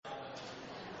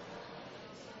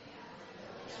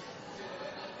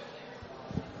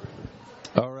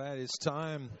it's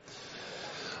time.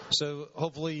 So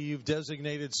hopefully you've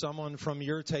designated someone from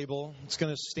your table that's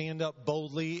going to stand up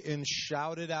boldly and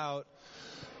shout it out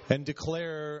and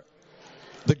declare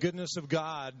the goodness of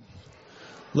God.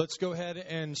 Let's go ahead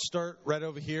and start right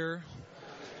over here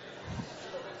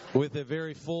with a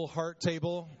very full heart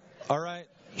table. All right.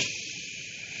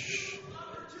 Shh.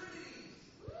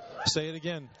 Say it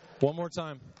again. One more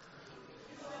time.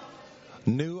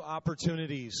 New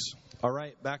opportunities. All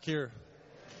right, back here.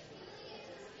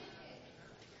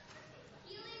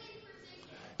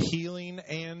 Healing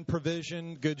and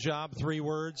provision. Good job. 3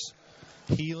 words.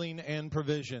 Healing and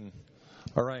provision.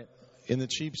 All right, in the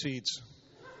cheap seats.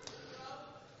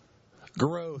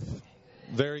 Growth.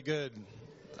 Very good.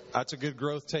 That's a good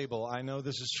growth table. I know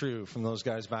this is true from those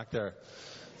guys back there.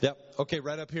 Yep. Okay,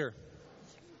 right up here.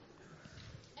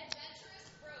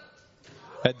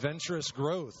 Adventurous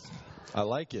growth. I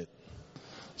like it.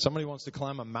 Somebody wants to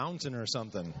climb a mountain or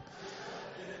something.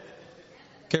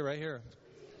 Okay, right here.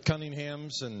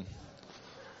 Cunningham's and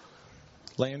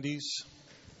Landy's.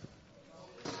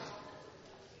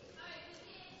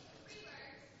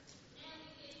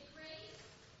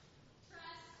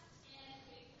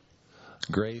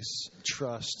 Grace,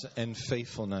 trust, and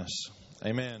faithfulness.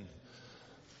 Amen.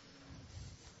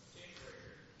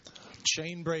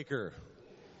 Chain breaker.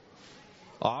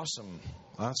 Awesome.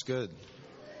 That's good.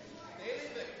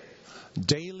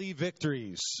 Daily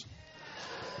victories.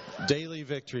 Daily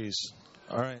victories.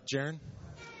 All right, Jaron.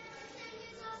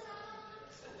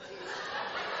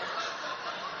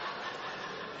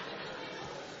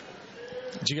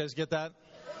 Did you guys get that?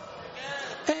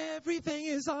 Everything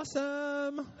is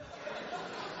awesome.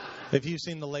 If you've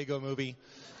seen the Lego movie,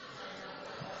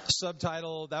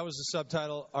 subtitle, that was the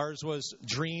subtitle. Ours was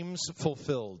Dreams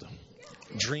Fulfilled.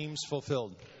 Dreams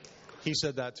Fulfilled. He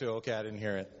said that too. Okay, I didn't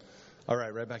hear it. All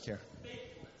right, right back here.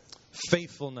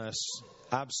 Faithfulness.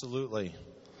 Absolutely.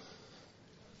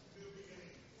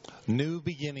 New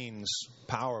beginnings.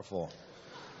 Powerful.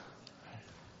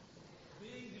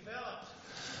 Being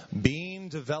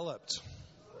developed.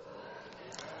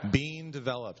 Being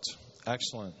developed.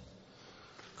 Excellent.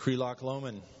 Krelock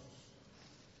Loman.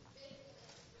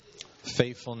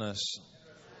 Faithfulness.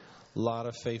 A lot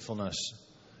of faithfulness.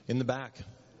 In the back.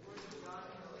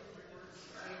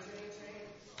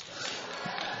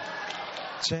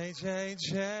 Change, change,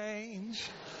 change.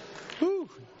 Woo.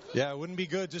 Yeah, it wouldn't be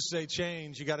good just to say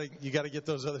change. You gotta get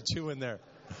those other 2 in there.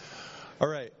 All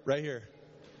right, right here.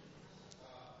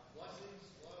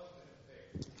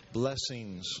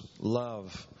 Blessings,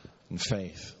 love, and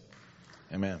faith.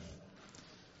 Amen.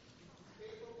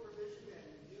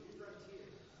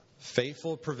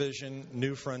 Faithful provision,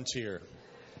 new frontier.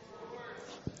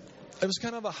 It was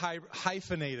kind of a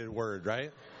hyphenated word,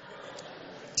 right?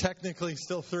 Technically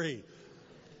still 3.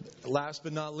 Last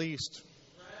but not least.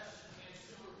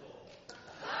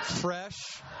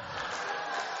 Fresh.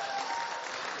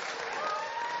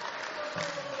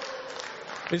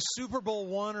 Is Super Bowl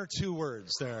 1 or 2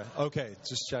 words there? Okay,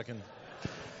 just checking.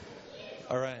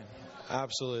 All right.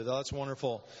 Absolutely. That's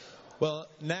wonderful. Well,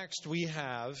 next we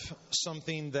have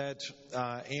something that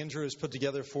Andrew has put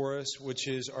together for us, which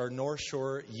is our North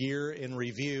Shore Year in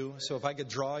Review. So if I could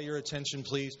draw your attention,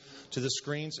 please, to the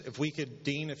screens. If we could,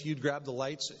 Dean, if you'd grab the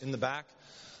lights in the back,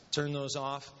 turn those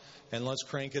off, and let's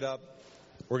crank it up.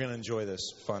 We're going to enjoy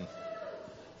this. Fun.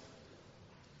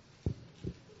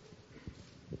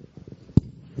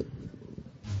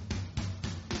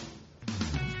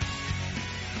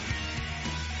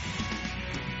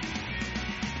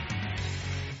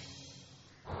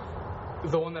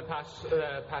 The one that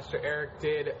Pastor Eric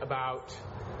did about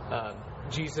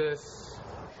Jesus.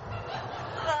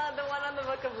 The one on the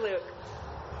Book of Luke.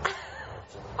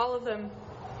 All of them.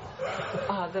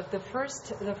 The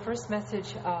first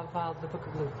message of the Book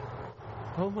of Luke.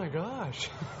 Oh my gosh.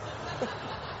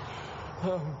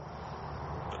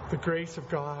 The grace of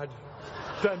God.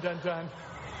 Dun, dun, dun.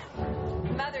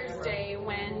 Mother's Day,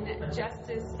 when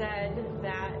Justice said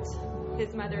that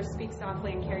his mother speaks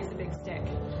softly and carries a big stick.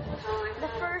 The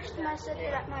first message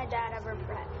that my dad ever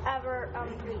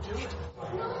preached.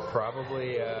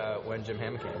 Probably when Jim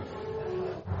Hammond came.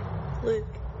 Luke.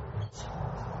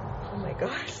 Oh my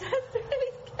gosh, that's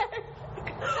really scary.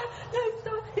 No,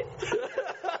 stop it.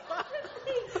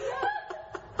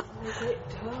 Great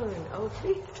tone. Oh,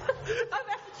 please. I'm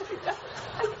actually done.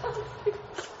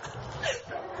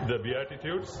 The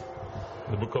Beatitudes,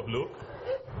 the Book of Luke.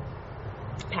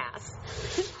 Pass.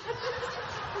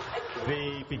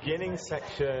 The beginning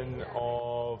section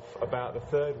of about the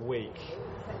third week.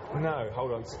 No,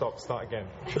 hold on, start again.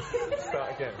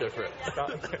 Start again. Go for it.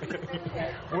 Start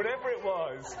again. Whatever it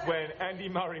was when Andy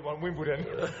Murray won Wimbledon.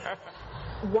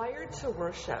 Wired to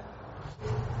Worship.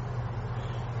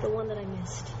 The one that I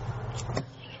missed.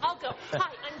 I'll go.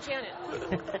 Hi, I'm Janet.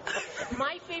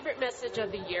 My favorite message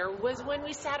of the year was when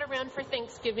we sat around for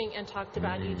Thanksgiving and talked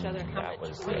about each other, how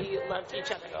much we loved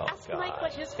each other. Ask Mike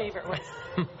what his favorite was.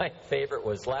 My favorite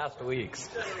was last week's.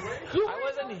 I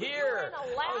wasn't here.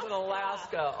 I was in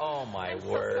Alaska. Oh, my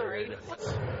word. Sorry.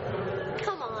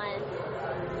 Come on.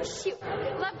 Shoot.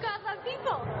 Love God, love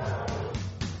people.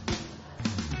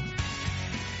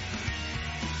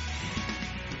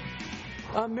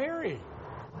 Mary.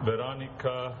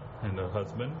 Veronica and her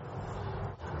husband.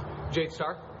 Jade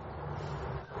Star.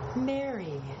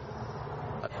 Mary.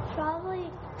 Probably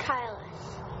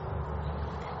Kylas.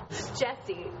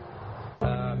 Jesse.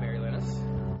 Mary Linus.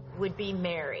 Would be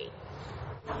Mary.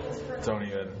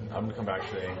 Tony, I'm going to come back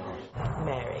today.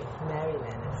 Mary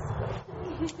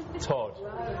Lennis. Todd.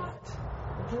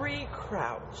 Bree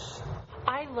Crouch.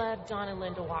 I love Don and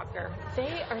Linda Walker.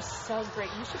 They are so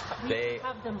great. We should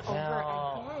have them over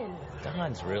again.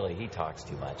 Don's he talks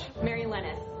too much. Mary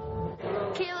Lennis.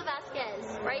 Kayla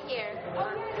Vasquez, right here.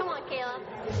 Come on, Kayla.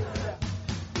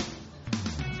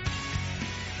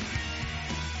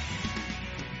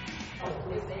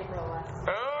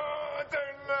 Oh, I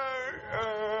don't know.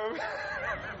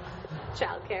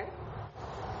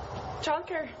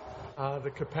 Childcare.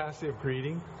 The capacity of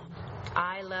greeting.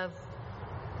 I love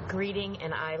greeting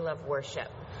and I love worship.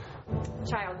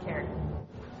 Childcare.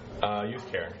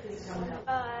 Youth care.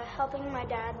 Helping my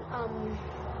dad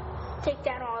take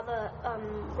down all the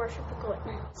worship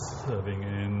equipment. Serving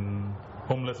in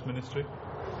homeless ministry,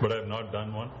 but I have not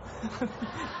done one.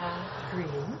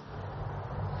 Greeting.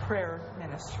 Prayer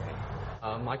ministry.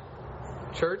 My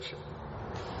church.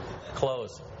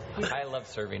 Clothes. I love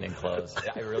serving in clothes.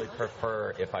 I really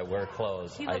prefer if I wear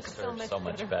clothes. I serve so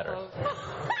much better.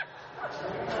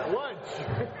 Lunch.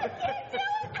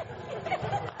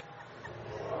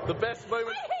 The best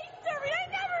moment. I hate serving. I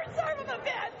never serve. I'm a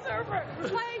bad server.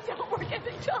 That's why I don't work at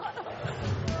McDonald's.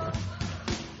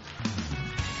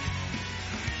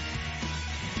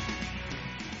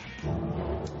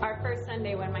 Our first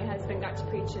Sunday when my husband got to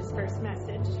preach his first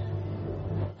message.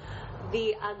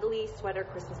 The ugly sweater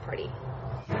Christmas party.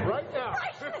 Right now.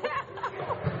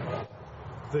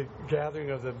 The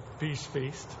gathering of the feast.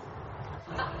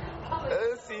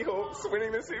 Seahawks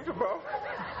winning the Super Bowl.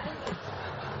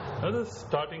 The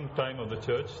starting time of the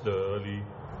church, the early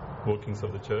workings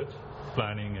of the church,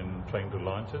 planning and trying to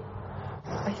launch it.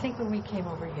 I think when we came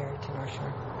over here to North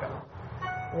Shore.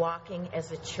 Walking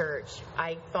as a church.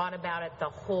 I thought about it the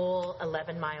whole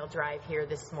 11-mile drive here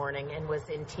this morning and was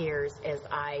in tears as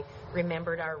I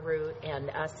remembered our route and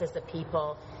us as a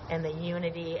people and the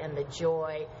unity and the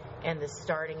joy and the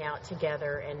starting out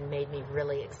together, and made me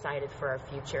really excited for our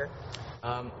future.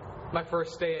 My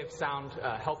first day of sound,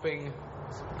 helping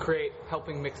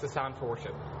mix the sound for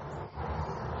worship.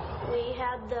 We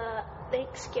had the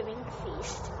Thanksgiving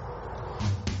feast.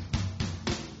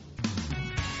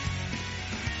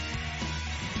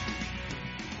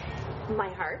 My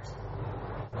heart.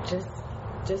 Just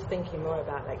thinking more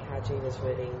about how Jesus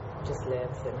really just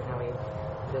lives and how he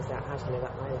lives out, how to live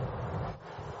out my life.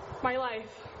 My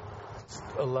life.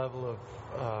 A level of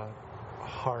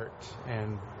heart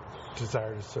and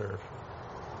desire to serve.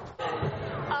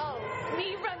 Oh,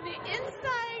 me from the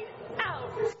inside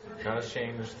out. God has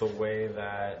changed the way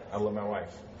that I love my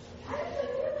wife.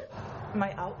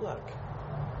 My outlook.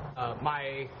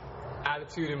 My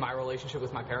attitude in my relationship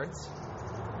with my parents.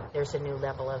 There's a new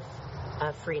level of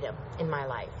freedom in my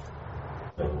life.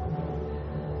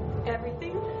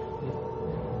 Everything.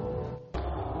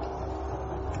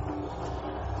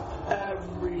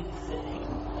 Everything.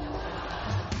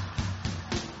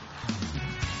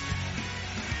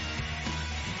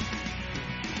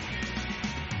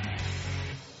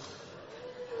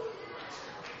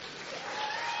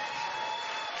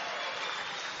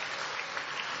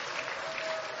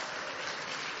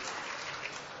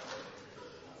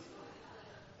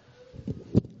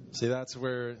 See, that's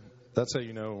how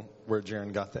you know where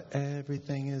Jaron got the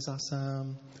everything is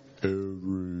awesome.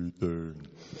 Everything.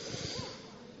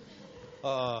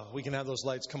 We can have those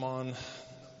lights come on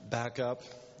back up.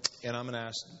 And I'm going to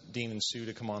ask Dean and Sue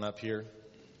to come on up here.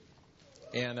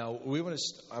 And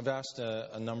I've asked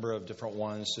a number of different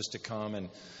ones just to come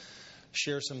and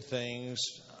share some things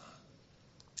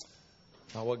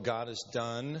about what God has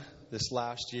done this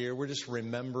last year. We're just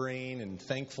remembering and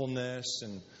thankfulness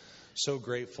and so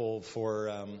grateful for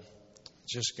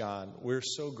just God. We're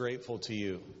so grateful to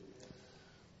you.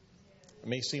 It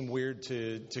may seem weird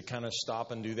to kind of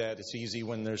stop and do that. It's easy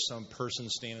when there's some person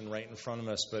standing right in front of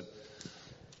us. But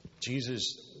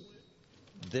Jesus,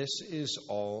 this is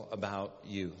all about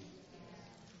you.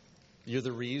 You're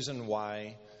the reason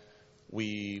why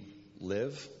we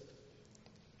live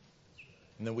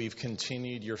and that we've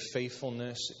continued. Your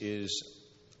faithfulness is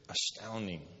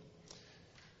astounding.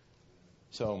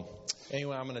 So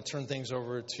anyway, I'm going to turn things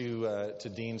over to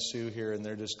Dean Sue here, and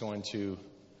they're just going to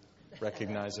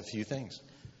recognize a few things.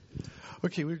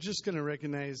 Okay, we're just going to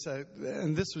recognize,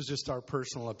 and this was just our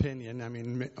personal opinion. I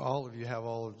mean, all of you have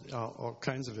all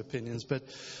kinds of opinions, but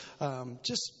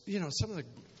just, some of the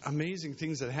amazing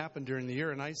things that happened during the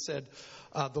year. And I said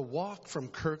the walk from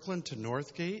Kirkland to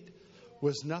Northgate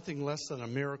was nothing less than a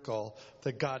miracle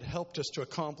that God helped us to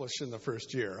accomplish in the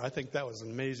first year. I think that was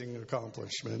an amazing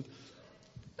accomplishment.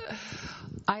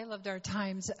 I loved our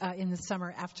times in the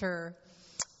summer after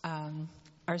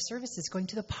our services, going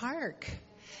to the park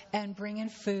and bringing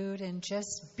food and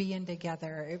just being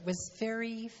together. It was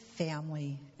very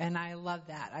family, and I love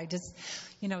that. I just,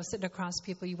 sitting across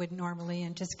people you wouldn't normally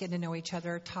and just getting to know each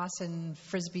other, tossing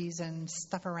Frisbees and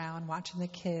stuff around, watching the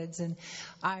kids, and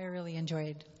I really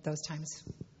enjoyed those times.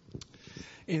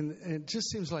 And it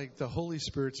just seems like the Holy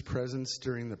Spirit's presence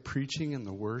during the preaching and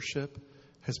the worship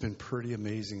has been pretty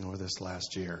amazing over this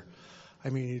last year. I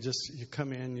mean, you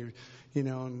come in,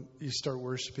 and you start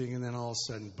worshiping, and then all of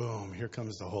a sudden, boom, here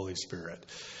comes the Holy Spirit.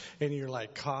 And you're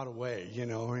like caught away,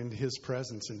 in His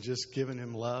presence and just giving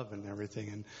Him love and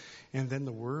everything. And then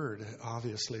the Word,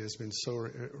 obviously, has been so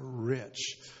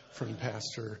rich from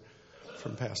Pastor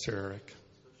Eric.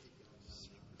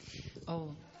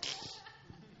 Oh.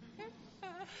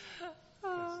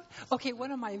 Okay, one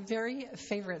of my very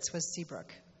favorites was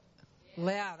Seabrook.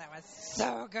 Yeah, that was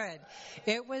so good.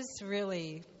 It was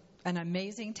really an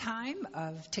amazing time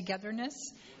of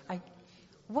togetherness.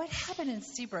 What happened in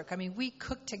Seabrook? I mean, we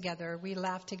cooked together, we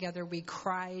laughed together, we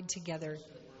cried together.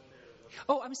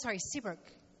 Oh, I'm sorry, Seabrook.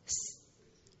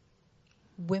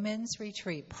 Women's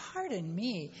retreat. Pardon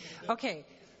me. Okay,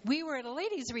 we were at a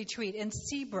ladies' retreat in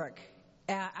Seabrook.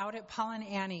 Out at Paul and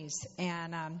Annie's,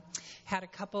 and had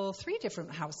 3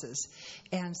 different houses.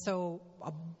 And so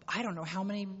I don't know how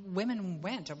many women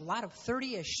went. A lot of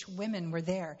 30-ish women were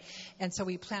there. And so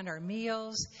we planned our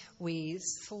meals. We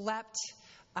slept.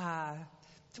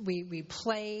 We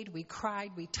played. We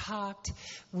cried. We talked.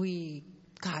 We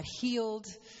got healed.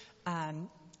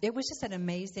 It was just an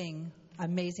amazing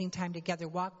time together.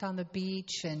 Walked on the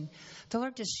beach, and the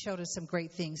Lord just showed us some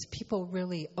great things. People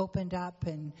really opened up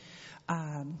and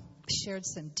shared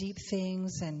some deep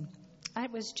things, and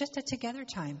it was just a together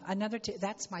time.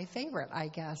 That's my favorite, I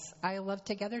guess. I love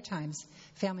together times,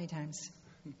 family times.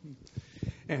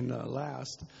 And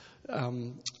last,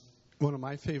 one of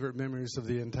my favorite memories of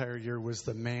the entire year was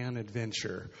the Man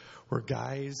Adventure, where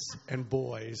guys and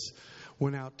boys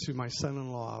went out to my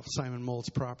son-in-law, Simon Mold's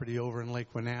property over in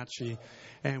Lake Wenatchee,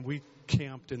 and we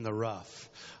camped in the rough.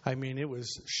 I mean, it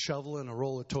was shoveling a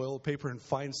roll of toilet paper and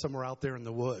find somewhere out there in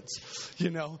the woods,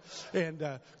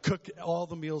 and cook all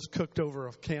the meals cooked over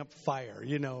a campfire,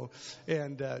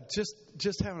 and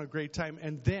just having a great time.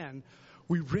 And then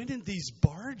we rented these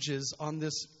barges on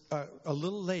this a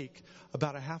little lake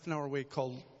about a half an hour away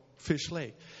called Fish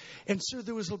Lake. And so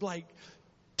there was like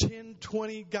 10,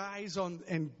 20 guys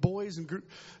and boys and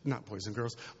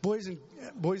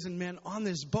men on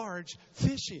this barge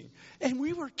fishing, and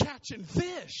we were catching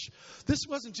fish. This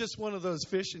wasn't just one of those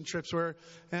fishing trips where,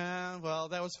 that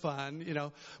was fun,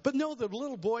 But no, the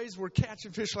little boys were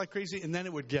catching fish like crazy, and then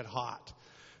it would get hot.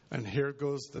 And here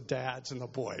goes the dads and the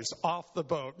boys off the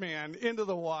boat, man, into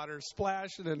the water,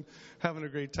 splashing and having a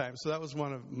great time. So that was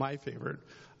one of my favorite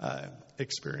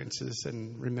experiences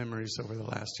and memories over the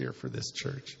last year for this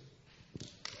church.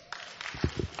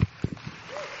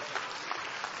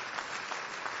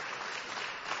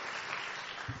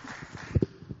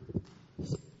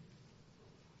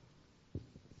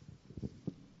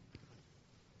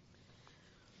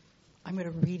 I'm going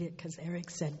to read it because Eric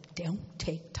said, don't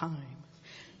take time.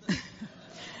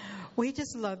 We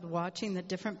just loved watching the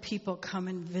different people come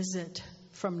and visit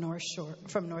from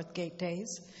Northgate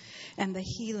days, and the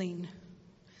healing,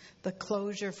 the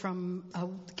closure from a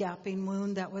gaping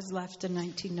wound that was left in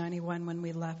 1991 when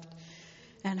we left,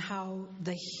 and how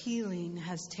the healing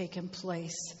has taken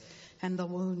place, and the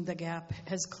wound, the gap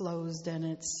has closed, and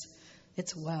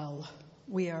it's well.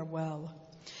 We are well.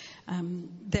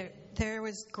 There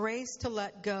was grace to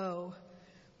let go.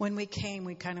 When we came,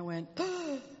 we kind of went,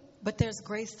 but there's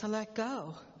grace to let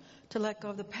go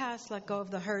of the past, let go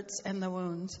of the hurts and the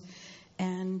wounds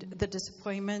and the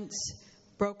disappointments.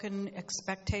 broken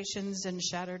expectations and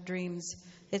shattered dreams.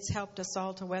 It's helped us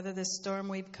all to weather this storm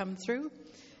we've come through,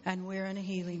 and we're in a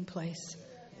healing place.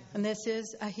 And this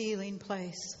is a healing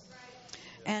place.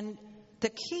 And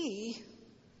the key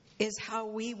is how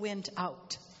we went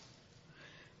out.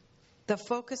 The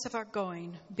focus of our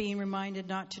going, being reminded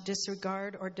not to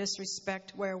disregard or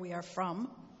disrespect where we are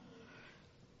from.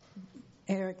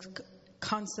 Eric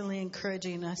constantly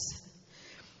encouraging us.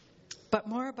 But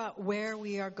more about where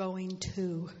we are going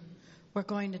to. We're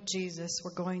going to Jesus.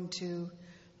 We're going to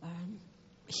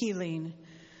healing.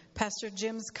 Pastor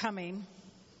Jim's coming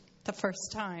the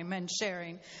first time and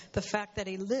sharing the fact that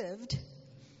he lived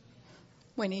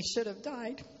when he should have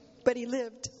died. But he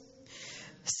lived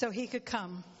so he could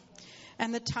come.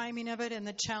 And the timing of it and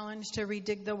the challenge to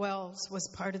redig the wells was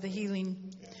part of the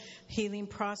healing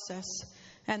process.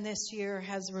 And this year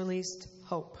has released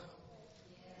hope.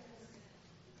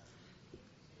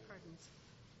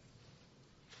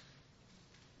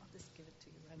 I'll just give it to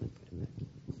you rather than put it back.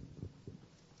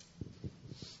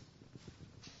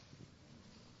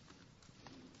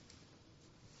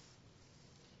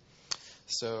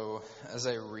 So as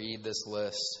I read this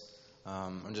list,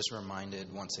 I'm just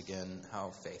reminded once again how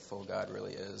faithful God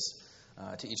really is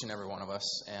to each and every one of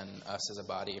us and us as a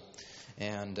body.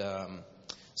 And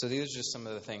so these are just some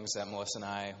of the things that Melissa and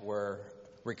I were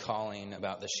recalling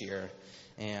about this year.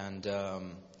 And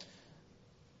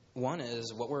one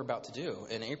is what we're about to do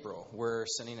in April. We're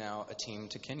sending out a team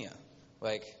to Kenya.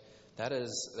 Like, that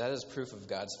is proof of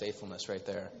God's faithfulness right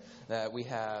there. That we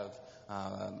have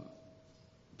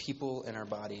people in our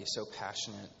body so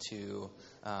passionate to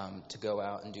go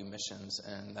out and do missions,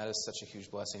 and that is such a huge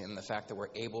blessing. And the fact that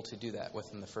we're able to do that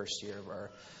within the first year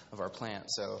of our plant,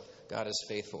 so God is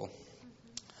faithful.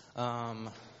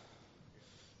 You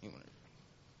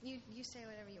say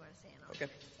whatever you want to say. And I'll Okay.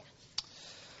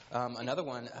 Yeah. Another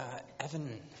one,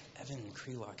 Evan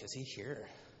Krelock, is he here?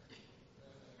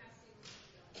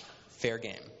 Fair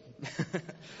game.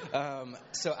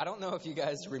 So I don't know if you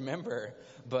guys remember,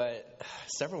 but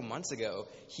several months ago,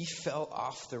 he fell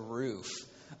off the roof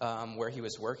where he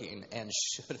was working and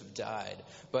should have died.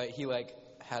 But he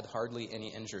had hardly any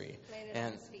injury. Landed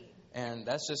on his feet. And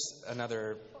that's just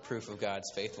another proof of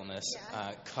God's faithfulness,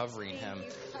 covering him.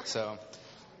 So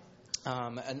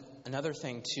another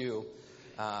thing too,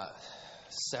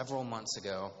 several months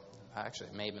ago, actually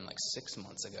it may have been 6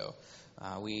 months ago,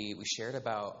 we shared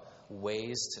about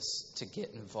ways to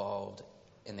get involved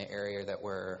in the area that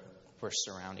we're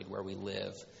surrounded, where we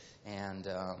live, and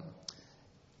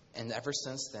ever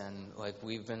since then,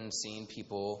 we've been seeing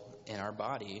people in our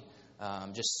body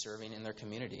just serving in their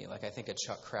community. I think of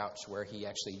Chuck Crouch, where he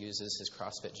actually uses his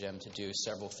CrossFit gym to do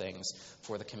several things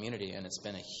for the community, and it's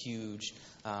been a huge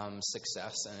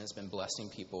success, and it's been blessing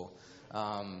people.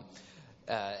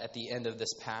 At the end of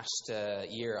this past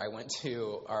year, I went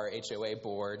to our HOA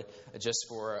board just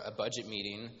for a budget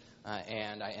meeting,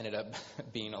 and I ended up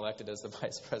being elected as the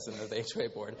vice president of the HOA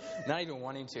board. Not even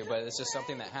wanting to, but it's just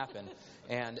something that happened.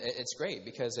 And it's great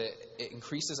because it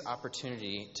increases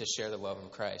opportunity to share the love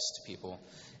of Christ to people.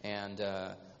 And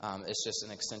it's just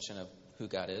an extension of who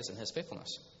God is and his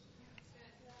faithfulness.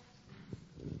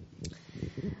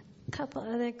 A couple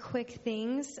other quick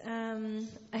things.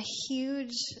 A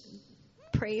huge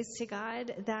praise to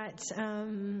God that,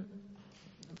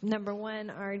 number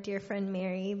one, our dear friend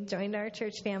Mary joined our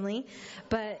church family.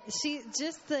 But she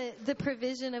just the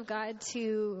provision of God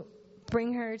to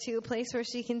bring her to a place where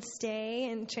she can stay,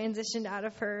 and transitioned out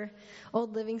of her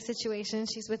old living situation.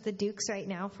 She's with the Dukes right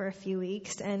now for a few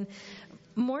weeks. And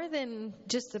more than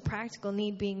just the practical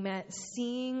need being met,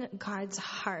 seeing God's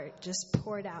heart just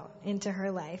poured out into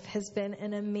her life has been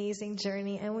an amazing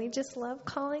journey. And we just love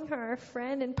calling her our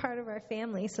friend and part of our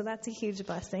family. So that's a huge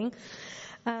blessing.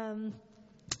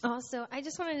 Also, I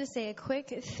just wanted to say a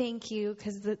quick thank you,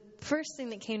 because the first thing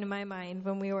that came to my mind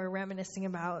when we were reminiscing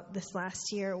about this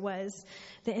last year was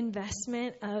the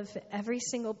investment of every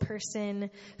single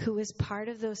person who was part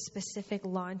of those specific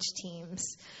launch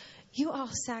teams. You all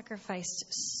sacrificed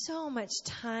so much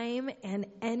time and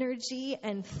energy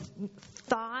and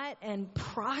thought and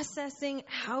processing.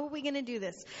 How are we going to do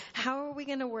this? How are we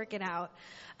going to work it out?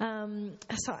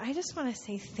 So I just want to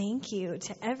say thank you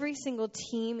to every single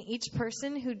team, each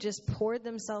person who just poured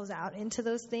themselves out into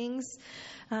those things.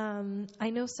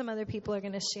 I know some other people are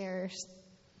going to share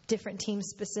different teams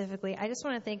specifically. I just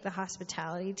want to thank the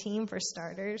hospitality team for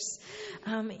starters.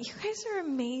 You guys are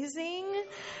amazing.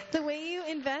 The way you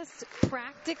invest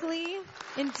practically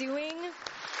in doing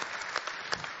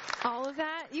all of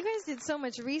that. You guys did so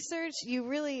much research. You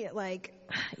really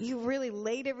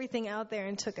laid everything out there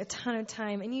and took a ton of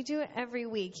time. And you do it every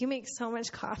week. You make so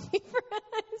much coffee for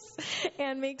us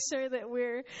and make sure that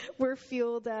we're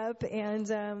fueled up.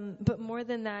 And but more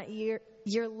than that,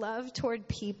 your love toward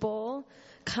people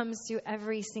comes through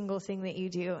every single thing that you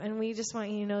do. And we just want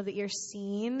you to know that you're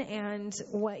seen and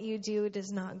what you do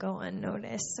does not go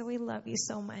unnoticed. So we love you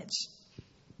so much.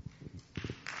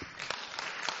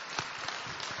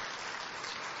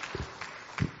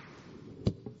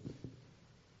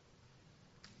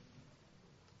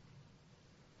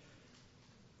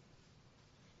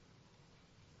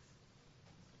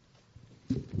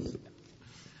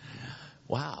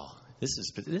 Wow, this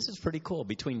is pretty cool.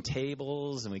 Between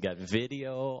tables and we got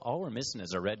video, all we're missing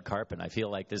is a red carpet. I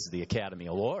feel like this is the Academy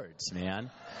Awards,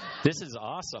 man. This is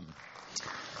awesome.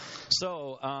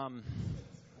 So,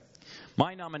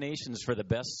 my nominations for the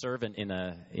best servant in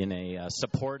a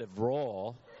supportive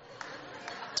role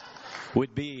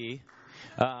would be.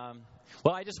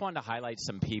 Well, I just wanted to highlight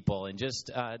some people, and just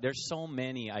there's so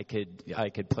many I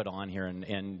could put on here,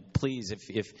 and please,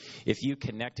 if you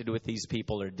connected with these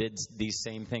people or did these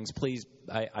same things, please,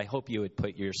 I hope you would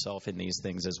put yourself in these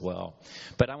things as well.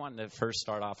 But I wanted to first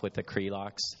start off with the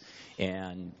Krelocks,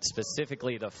 and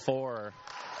specifically the 4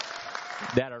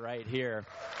 that are right here.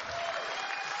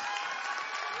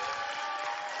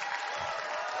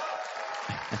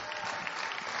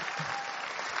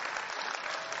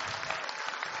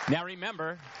 Now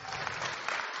remember,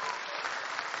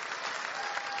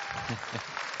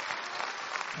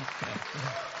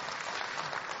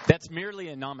 that's merely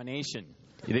a nomination.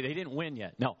 They didn't win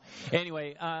yet. No.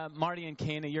 Anyway, Marty and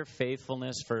Kana, your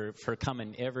faithfulness for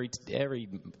coming every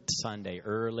Sunday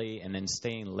early and then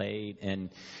staying late. And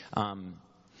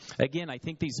again, I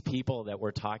think these people that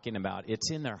we're talking about,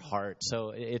 it's in their heart. So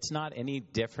it's not any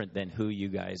different than who you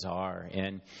guys are.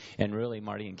 And really,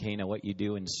 Marty and Kana, what you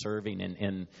do in serving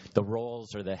and the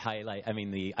roles are the highlight,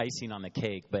 the icing on the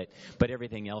cake, but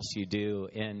everything else you do.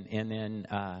 And then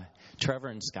Trevor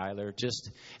and Skylar, just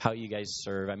how you guys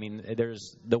serve.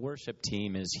 The worship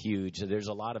team is huge. There's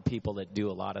a lot of people that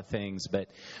do a lot of things, but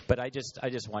I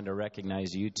just wanted to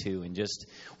recognize you two and just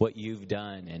what you've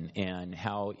done and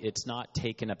how it's not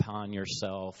taken upon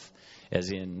yourself as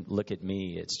in look at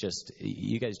me. It's just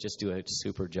you guys just do a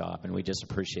super job, and we just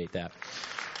appreciate that.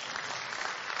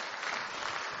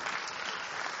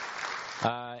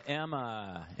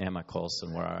 Emma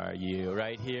Colson, where are you?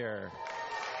 Right here.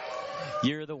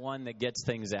 You're the one that gets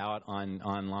things out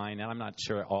online, and I'm not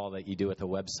sure all that you do with the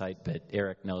website, but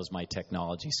Eric knows my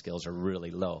technology skills are really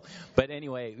low. But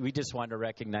anyway, we just wanted to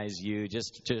recognize you,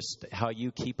 just how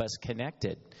you keep us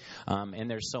connected. And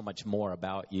there's so much more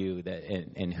about you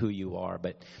and who you are,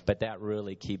 but that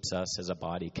really keeps us as a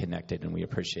body connected, and we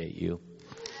appreciate you.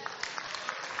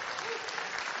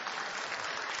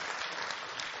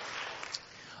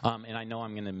 And I know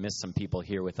I'm going to miss some people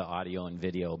here with the audio and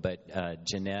video, but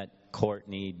Jeanette,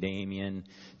 Courtney, Damien,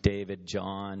 David,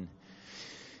 John,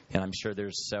 and I'm sure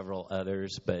there's several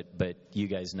others, but you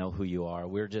guys know who you are.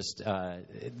 We're just,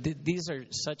 these are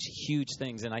such huge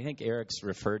things, and I think Eric's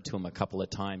referred to them a couple of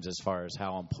times as far as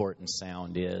how important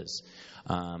sound is,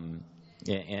 and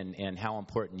how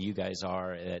important you guys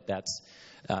are. That's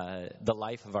the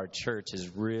life of our church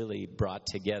is really brought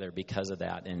together because of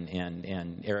that,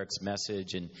 and Eric's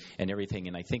message and everything.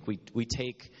 And I think we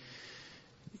take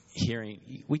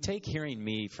hearing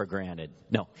me for granted.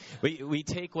 No, we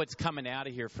take what's coming out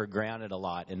of here for granted a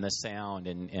lot, in the sound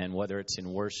and whether it's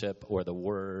in worship or the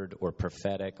word or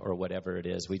prophetic or whatever it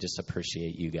is. We just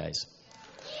appreciate you guys.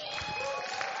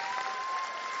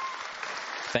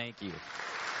 Thank you.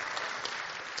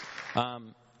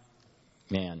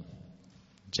 Man,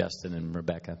 Justin and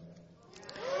Rebecca.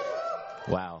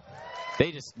 Wow.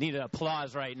 They just need an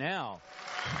applause right now.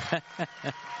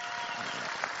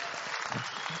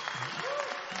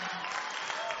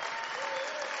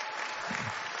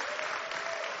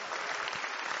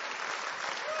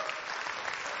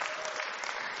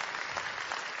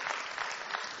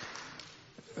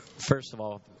 First of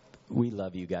all, we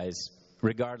love you guys,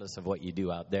 regardless of what you do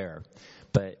out there.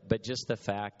 But just the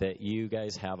fact that you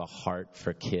guys have a heart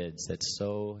for kids that's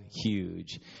so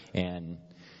huge. And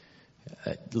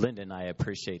Linda and I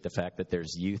appreciate the fact that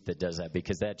there's youth that does that,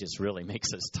 because that just really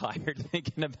makes us tired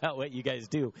thinking about what you guys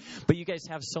do. But you guys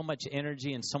have so much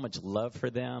energy and so much love for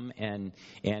them, and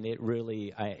it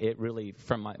really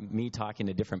from me talking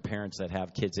to different parents that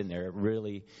have kids in there,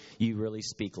 you really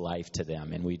speak life to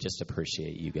them, and we just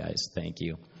appreciate you guys. Thank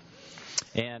you.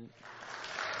 And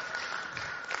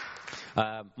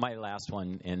My last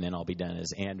one, and then I'll be done,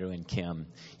 is Andrew and Kim.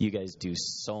 You guys do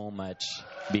so much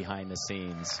behind the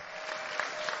scenes.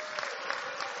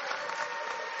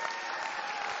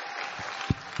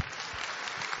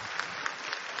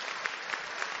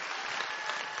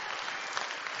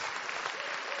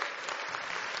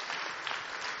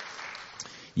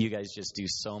 You guys just do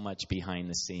so much behind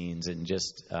the scenes, and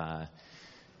just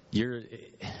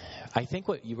I think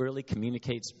what you really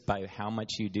communicates by how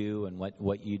much you do and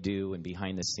what you do and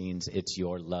behind the scenes, it's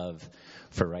your love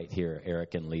for right here,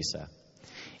 Eric and Lisa.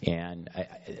 And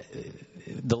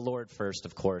the Lord first,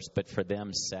 of course, but for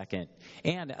them second,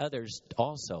 and others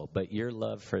also. But your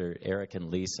love for Eric and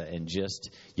Lisa, and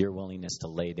just your willingness to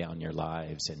lay down your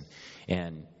lives,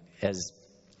 and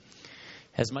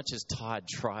as much as Todd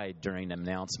tried during the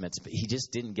announcements, but he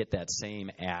just didn't get that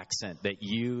same accent that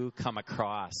you come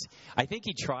across. I think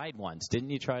he tried once. Didn't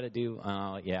you try to do?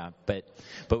 Yeah, but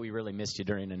we really missed you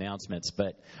during announcements.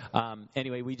 But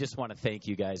anyway, we just want to thank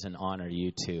you guys and honor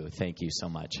you too. Thank you so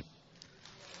much.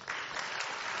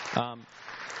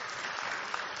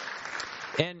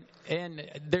 And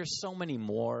there's so many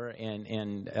more,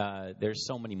 and there's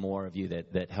so many more of you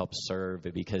that help serve,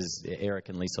 because Eric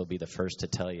and Lisa will be the first to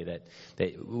tell you that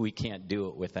we can't do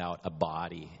it without a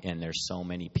body, and there's so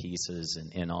many pieces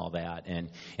and all that.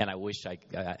 And I wish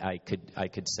I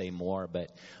could say more, but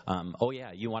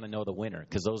you want to know the winner,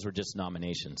 because those were just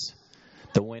nominations.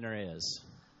 The winner is,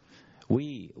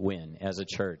 we win as a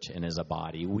church and as a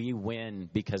body. We win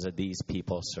because of these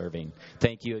people serving.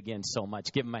 Thank you again so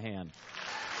much. Give them a hand.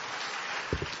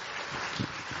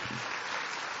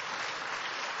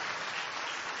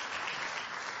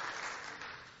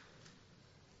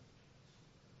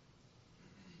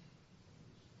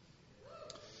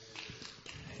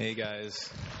 Hey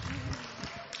guys.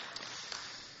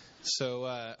 So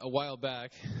a while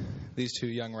back, these two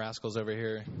young rascals over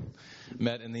here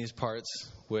met in these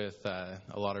parts with a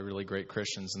lot of really great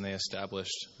Christians, and they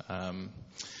established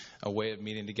a way of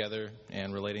meeting together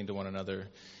and relating to one another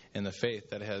in the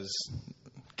faith that has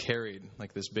carried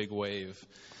like this big wave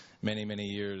many, many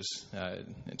years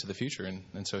into the future.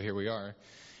 And so here we are,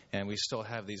 and we still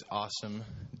have these awesome,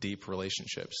 deep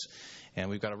relationships. And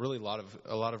we've got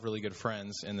a lot of really good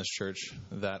friends in this church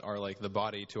that are like the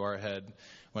body to our head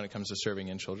when it comes to serving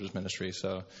in children's ministry.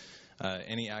 So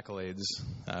any accolades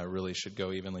really should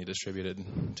go evenly distributed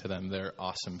to them. They're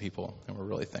awesome people, and we're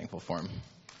really thankful for them.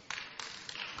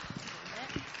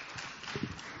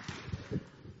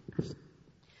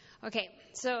 Okay,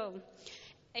 so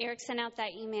Eric sent out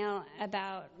that email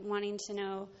about wanting to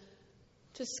know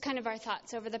just kind of our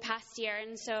thoughts over the past year.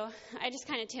 And so I just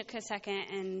kind of took a second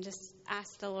and just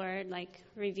asked the Lord,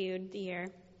 reviewed the year.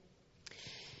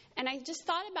 And I just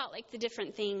thought about, the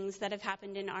different things that have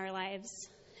happened in our lives,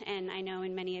 and I know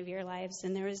in many of your lives.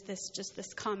 And there was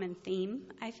this common theme,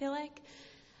 I feel like.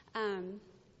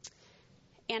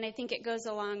 And I think it goes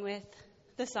along with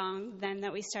the song then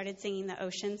that we started singing, the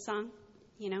ocean song.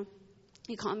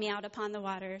 You call me out upon the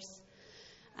waters,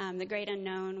 the great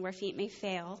unknown where feet may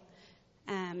fail.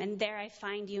 And there I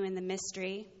find you in the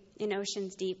mystery. In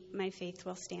oceans deep, my faith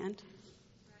will stand.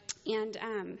 And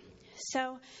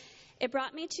so it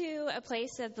brought me to a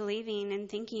place of believing and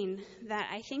thinking that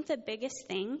I think the biggest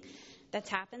thing that's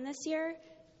happened this year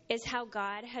is how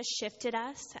God has shifted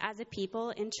us as a people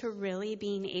into really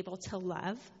being able to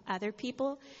love other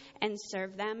people and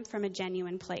serve them from a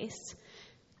genuine place.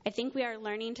 I think we are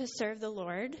learning to serve the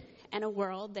Lord in a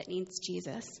world that needs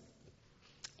Jesus.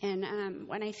 And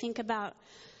when I think about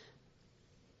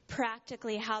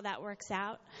practically how that works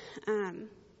out,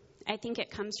 I think it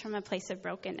comes from a place of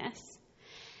brokenness.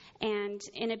 And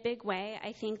in a big way,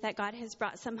 I think that God has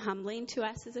brought some humbling to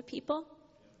us as a people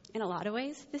in a lot of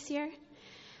ways this year.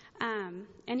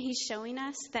 And he's showing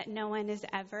us that no one is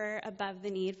ever above the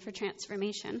need for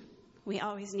transformation. We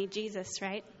always need Jesus,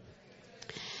 right?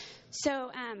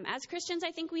 So as Christians,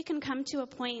 I think we can come to a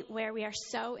point where we are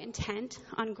so intent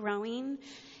on growing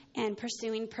and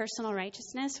pursuing personal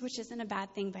righteousness, which isn't a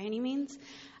bad thing by any means.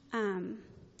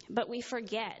 But we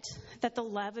forget that the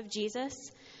love of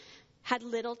Jesus had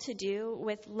little to do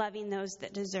with loving those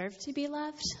that deserved to be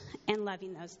loved and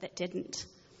loving those that didn't.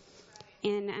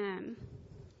 And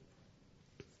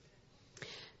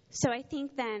so I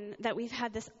think then that we've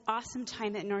had this awesome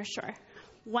time at North Shore.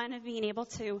 One, of being able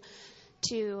to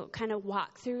kind of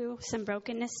walk through some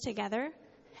brokenness together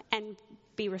and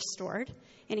be restored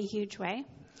in a huge way.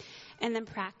 And then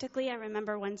practically, I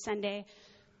remember one Sunday,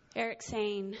 Eric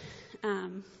saying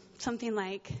something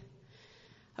like,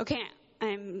 okay,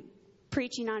 I'm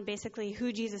preaching on basically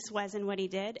who Jesus was and what he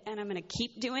did, and I'm going to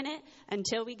keep doing it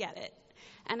until we get it.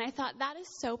 And I thought that is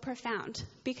so profound,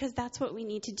 because that's what we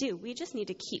need to do. We just need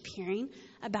to keep hearing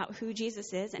about who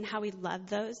Jesus is and how he loved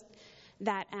those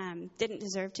that didn't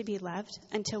deserve to be loved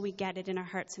until we get it in our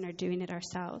hearts and are doing it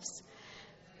ourselves.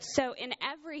 So in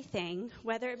everything,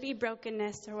 whether it be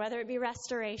brokenness or whether it be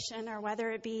restoration or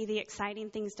whether it be the exciting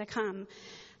things to come,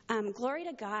 glory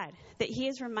to God that he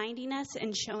is reminding us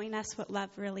and showing us what love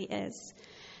really is.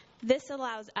 This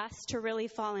allows us to really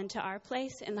fall into our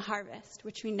place in the harvest,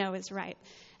 which we know is ripe,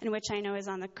 and which I know is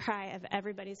on the cry of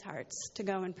everybody's hearts to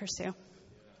go and pursue.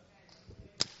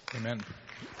 Amen.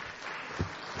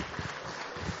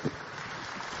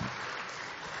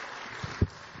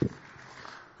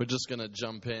 We're just going to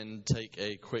jump in, take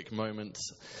a quick moment.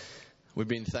 We've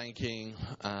been thanking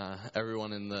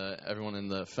everyone in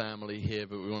the family here,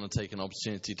 but we want to take an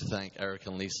opportunity to thank Eric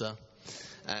and Lisa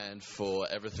and for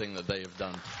everything that they have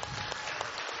done.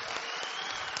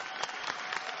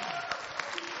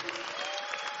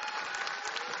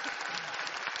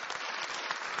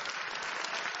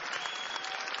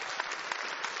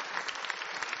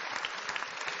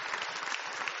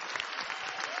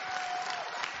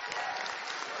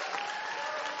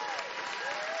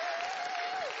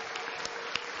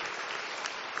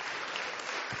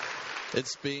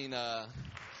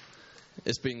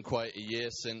 It's been quite a year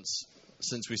since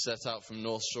we set out from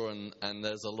North Shore, and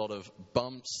there's a lot of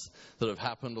bumps that have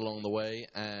happened along the way.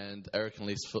 And Eric and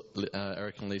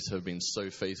Lisa have been so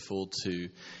faithful to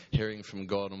hearing from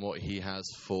God and what He has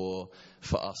for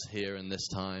us here in this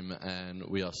time. And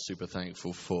we are super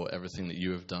thankful for everything that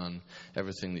you have done,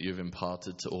 everything that you've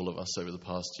imparted to all of us over the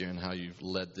past year, and how you've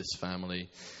led this family.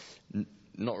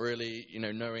 Not really,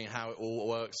 knowing how it all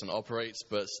works and operates,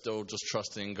 but still just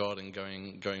trusting in God and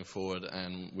going forward.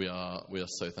 And we are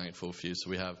so thankful for you. So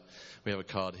we have a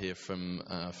card here from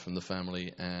the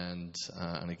family and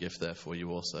a gift there for you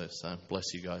also. So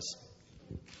bless you guys.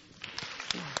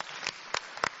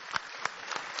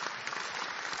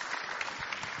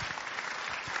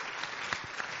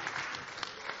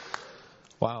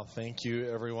 Wow, thank you,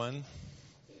 everyone.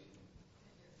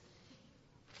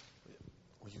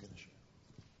 Were you going to share?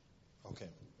 Okay.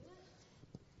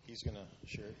 He's going to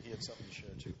share. He had something to share,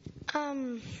 too.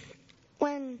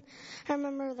 When I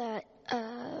remember that...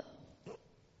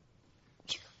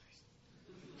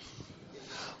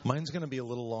 Mine's going to be a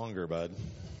little longer, bud.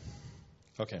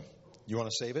 Okay. You want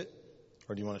to save it,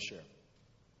 or do you want to share?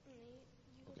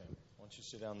 Okay. Why don't you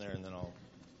sit down there, and then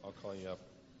I'll call you up.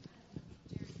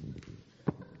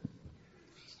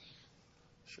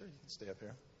 Sure, you can stay up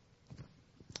here.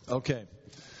 Okay.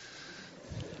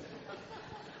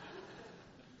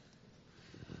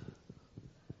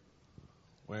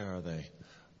 Where are they?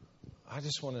 I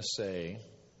just want to say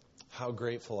how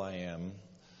grateful I am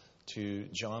to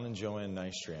John and Joanne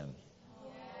Nystrom.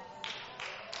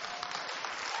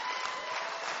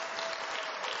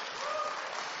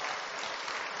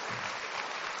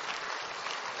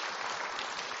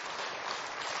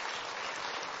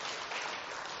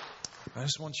 I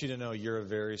just want you to know you're a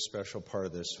very special part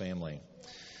of this family.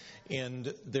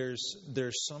 And there's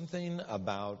something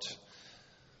about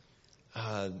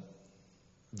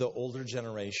the older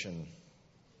generation,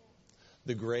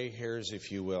 the gray hairs,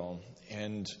 if you will,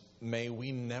 and may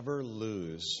we never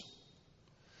lose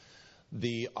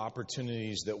the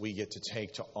opportunities that we get to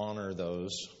take to honor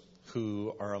those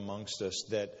who are amongst us.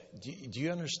 That do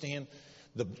you understand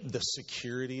the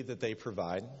security that they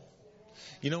provide?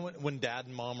 You know, when Dad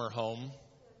and Mom are home,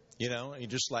 you're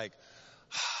just like,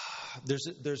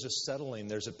 there's a settling,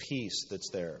 there's a peace that's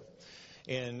there.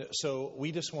 And so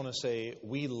we just want to say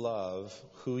we love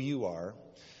who you are.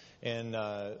 And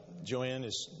Joanne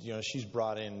is, she's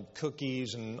brought in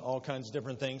cookies and all kinds of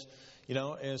different things, and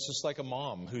it's just like a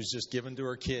mom who's just giving to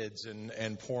her kids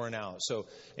and pouring out. So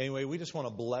anyway, we just want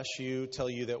to bless you, tell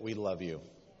you that we love you.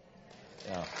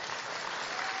 Yeah.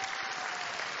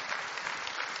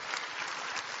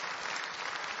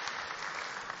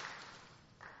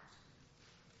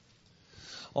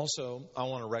 Also, I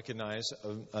want to recognize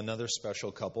another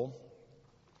special couple,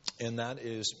 and that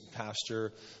is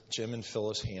Pastor Jim and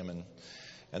Phyllis Hammond.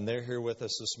 And they're here with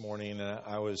us this morning. And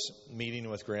I was meeting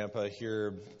with Grandpa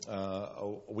here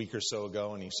a week or so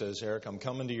ago, and he says, Eric, I'm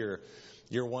coming to your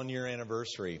 1-year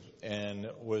anniversary, and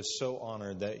was so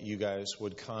honored that you guys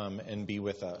would come and be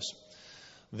with us.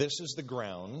 This is the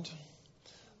ground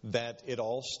that it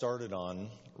all started on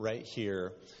right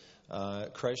here.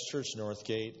 Christ Church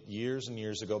Northgate, years and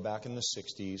years ago, back in the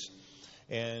 60s.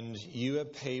 And you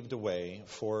have paved a way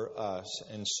for us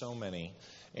and so many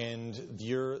And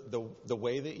the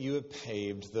way that you have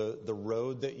paved, the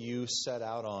road that you set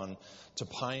out on to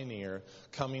pioneer,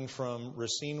 coming from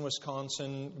Racine,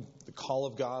 Wisconsin, the call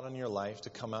of God on your life to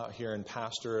come out here and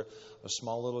pastor a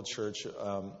small little church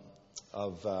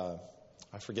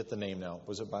I forget the name now.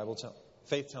 Was it Bible Temple?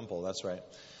 Faith Temple, that's right.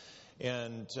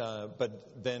 And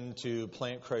but then to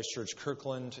plant Christ Church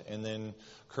Kirkland, and then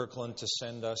Kirkland to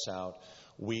send us out.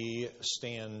 We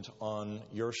stand on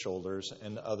your shoulders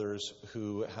and others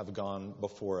who have gone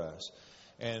before us.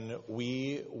 And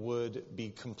we would be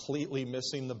completely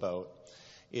missing the boat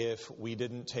if we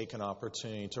didn't take an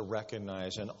opportunity to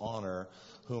recognize and honor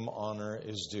whom honor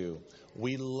is due.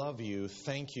 We love you.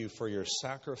 Thank you for your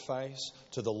sacrifice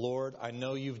to the Lord. I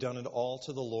know you've done it all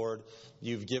to the Lord.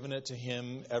 You've given it to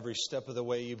Him every step of the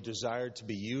way. You've desired to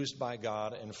be used by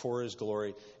God and for His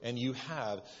glory. And you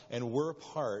have. And we're a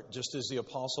part, just as the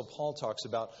Apostle Paul talks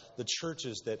about, the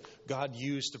churches that God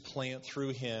used to plant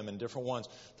through him and different ones.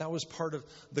 That was part of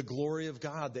the glory of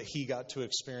God that he got to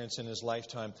experience in his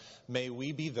lifetime. May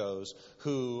we be those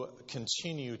who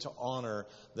continue to honor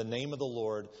the name of the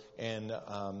Lord and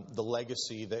the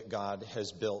legacy that God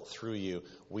has built through you.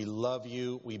 We love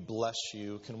you. We bless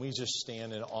you. Can we just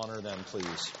stand and honor them,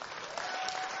 please?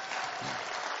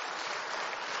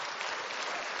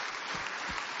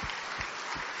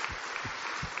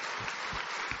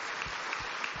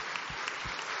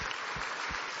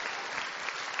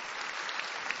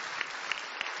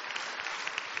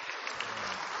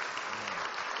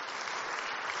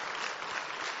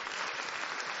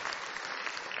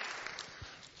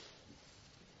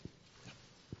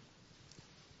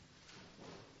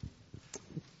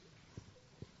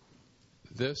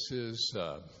 This is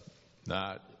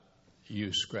not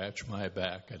you scratch my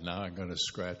back and now I'm going to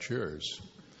scratch yours.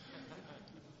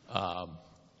 I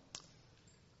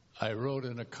wrote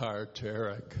in a card to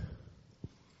Eric,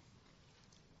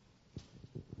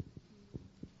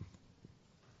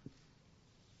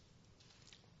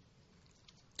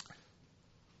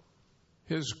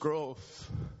 his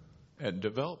growth and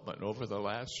development over the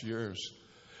last years,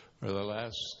 or the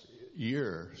last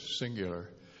year, singular,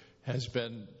 has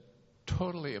been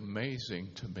totally amazing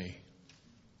to me.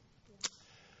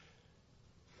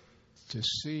 To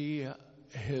see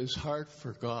his heart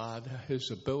for God, his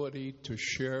ability to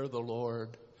share the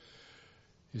Lord,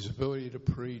 his ability to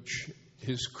preach,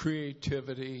 his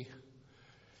creativity.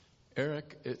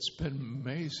 Eric, it's been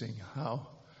amazing how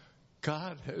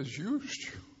God has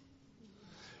used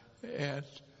you. And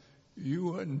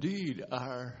you indeed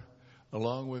are,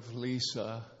 along with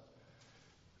Lisa,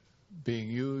 being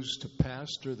used to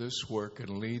pastor this work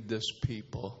and lead this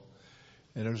people.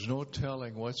 And there's no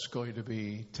telling what's going to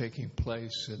be taking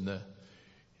place in the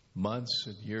months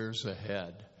and years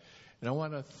ahead. And I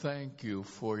want to thank you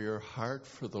for your heart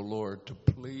for the Lord, to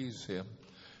please Him,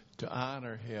 to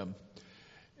honor Him.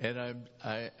 And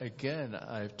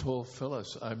I've told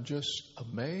Phyllis, I'm just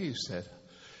amazed at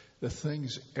the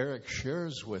things Eric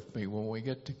shares with me when we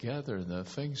get together and the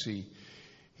things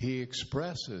he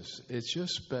expresses. It's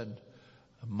just been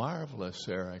marvelous,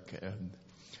 Eric. And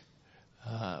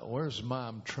where's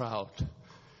Mom Trout?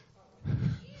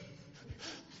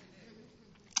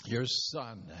 Your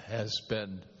son has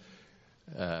been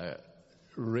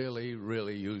really,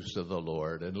 really used of the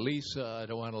Lord. And Lisa, I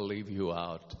don't want to leave you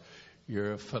out.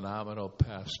 You're a phenomenal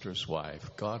pastor's wife.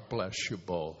 God bless you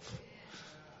both.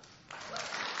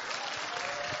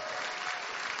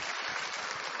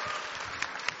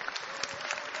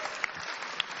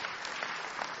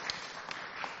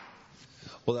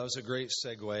 Well, that was a great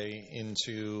segue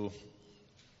into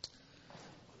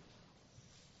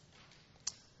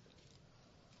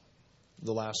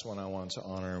the last one I want to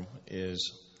honor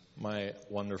is my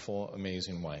wonderful,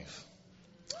 amazing wife.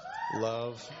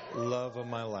 Love of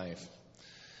my life.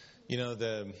 You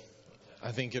know,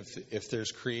 I think if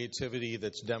there's creativity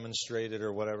that's demonstrated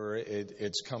or whatever,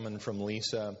 it's coming from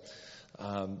Lisa.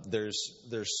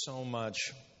 There's so much.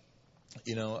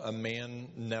 You know, a man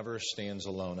never stands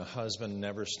alone. A husband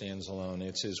never stands alone.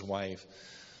 It's his wife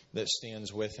that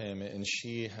stands with him. And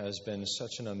she has been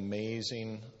such an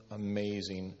amazing,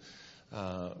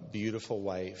 beautiful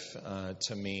wife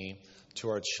to me, to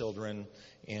our children.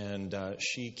 And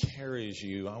she carries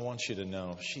you. I want you to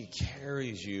know, she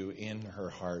carries you in her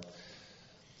heart.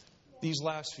 These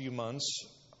last few months,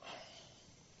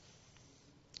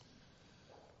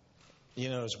 you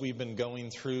know, as we've been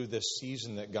going through this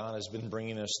season that God has been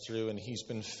bringing us through, and He's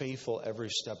been faithful every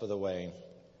step of the way.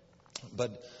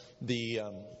 But the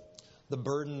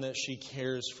burden that she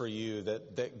cares for you,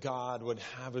 that God would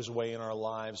have His way in our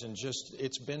lives, and just,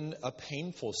 it's been a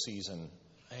painful season.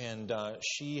 And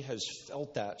she has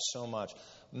felt that so much.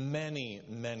 Many,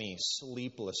 many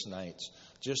sleepless nights,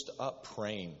 just up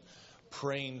praying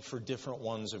for different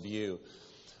ones of you.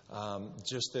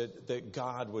 Just that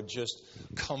God would just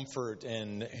comfort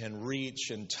and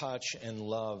reach and touch and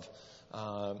love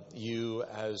you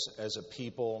as a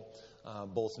people,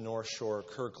 both North Shore,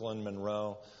 Kirkland,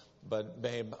 Monroe. But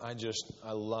babe, I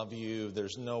love you.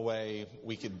 There's no way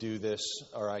we could do this,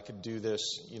 or I could do this,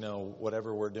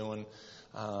 whatever we're doing,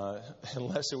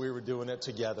 unless we were doing it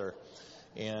together.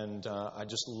 And I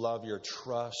just love your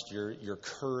trust, your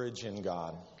courage in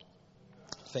God.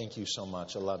 Thank you so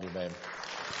much. I love you, babe.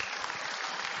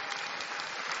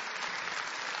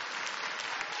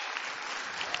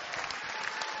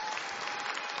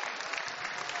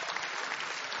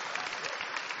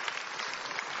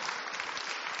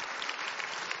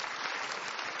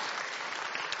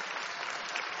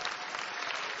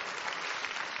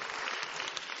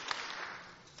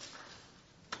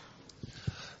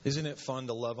 Isn't it fun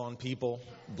to love on people,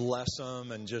 bless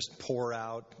them, and just pour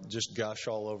out, just gush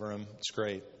all over them? It's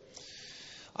great.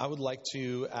 I would like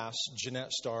to ask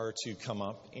Jeanette Starr to come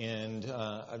up, and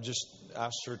I've just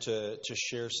asked her to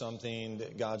share something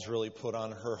that God's really put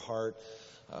on her heart,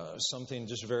 something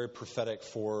just very prophetic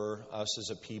for us as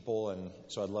a people, and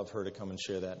so I'd love her to come and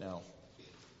share that now.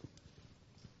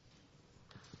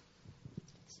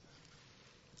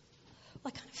 I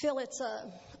kind of feel it's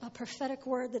a prophetic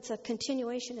word that's a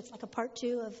continuation. It's like a part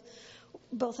 2 of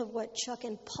both of what Chuck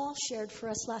and Paul shared for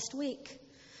us last week.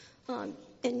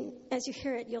 And as you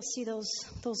hear it, you'll see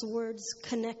those words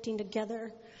connecting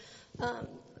together.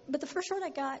 But the first word I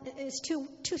got is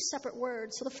two separate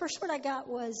words. So the first word I got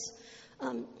was,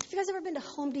 have you guys ever been to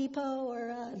Home Depot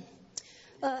or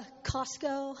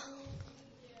Costco?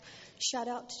 Shout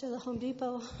out to the Home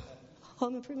Depot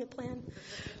Home Improvement Plan.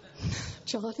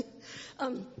 John.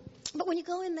 But when you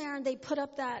go in there and they put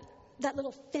up that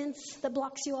little fence that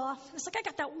blocks you off, it's like, I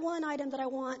got that one item that I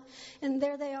want, and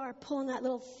there they are pulling that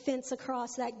little fence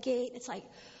across that gate. It's like,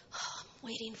 I'm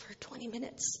waiting for 20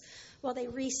 minutes while they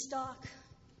restock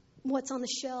what's on the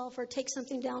shelf or take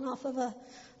something down off of a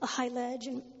high ledge.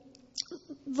 And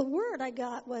the word I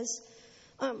got was,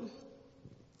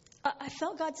 I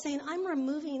felt God saying, I'm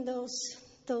removing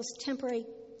those temporary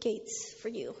gates for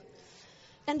you.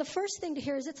 And the first thing to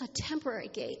hear is it's a temporary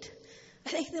gate. I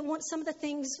think that some of the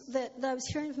things that I was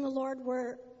hearing from the Lord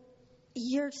were,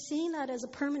 you're seeing that as a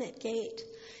permanent gate.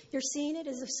 You're seeing it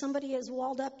as if somebody has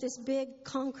walled up this big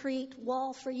concrete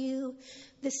wall for you,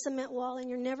 this cement wall, and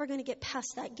you're never going to get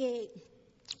past that gate.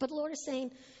 But the Lord is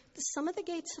saying, some of the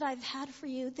gates that I've had for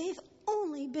you, they've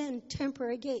only been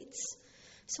temporary gates.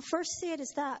 So first see it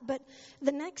as that. But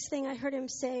the next thing I heard him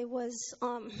say was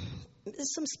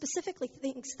some specific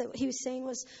things that he was saying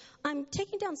was, I'm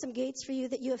taking down some gates for you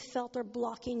that you have felt are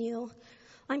blocking you.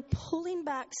 I'm pulling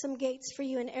back some gates for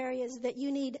you in areas that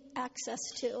you need access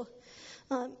to.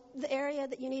 The area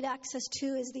that you need access to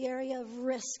is the area of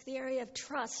risk, the area of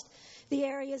trust, the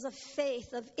areas of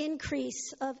faith, of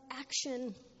increase, of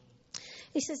action.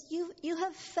 He says, you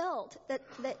have felt that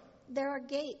there are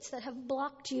gates that have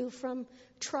blocked you from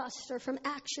trust or from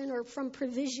action or from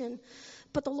provision.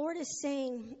 But the Lord is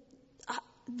saying,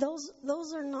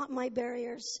 those are not my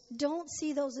barriers. Don't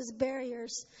see those as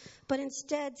barriers, but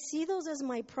instead see those as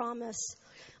my promise.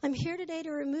 I'm here today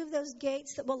to remove those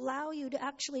gates that will allow you to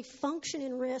actually function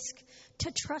in risk,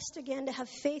 to trust again, to have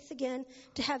faith again,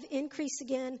 to have increase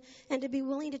again, and to be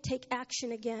willing to take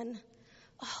action again.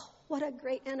 Oh, what a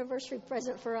great anniversary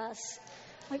present for us.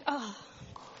 Like, oh,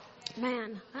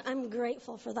 man, I'm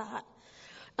grateful for that.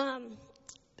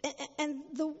 And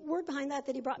the word behind that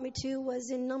he brought me to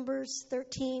was in Numbers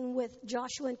 13 with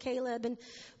Joshua and Caleb. And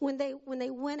when they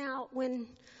went out,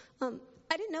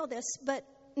 I didn't know this, but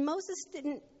Moses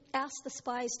didn't ask the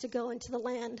spies to go into the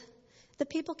land. The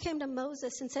people came to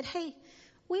Moses and said, hey,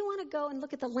 we want to go and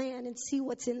look at the land and see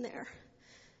what's in there.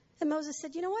 And Moses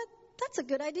said, you know what? That's a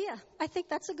good idea. I think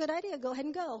that's a good idea. Go ahead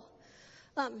and go.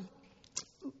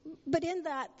 But in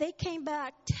that, they came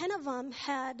back. 10 of them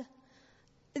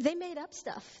they made up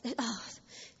stuff.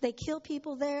 They kill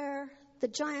people there. The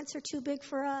giants are too big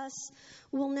for us.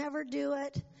 We'll never do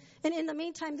it. And in the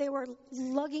meantime, they were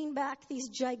lugging back these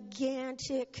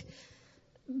gigantic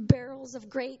barrels of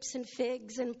grapes and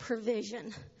figs and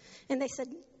provision. And they said,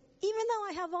 even though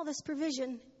I have all this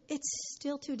provision, it's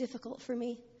still too difficult for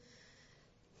me.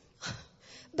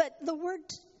 But the word,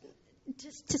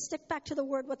 just to stick back to the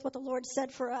word with what the Lord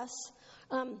said for us,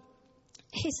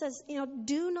 he says,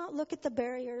 do not look at the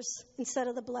barriers instead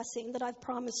of the blessing that I've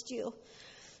promised you.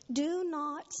 Do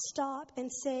not stop and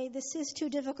say, this is too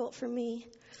difficult for me.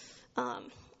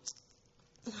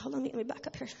 hold on, let me back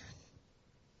up here.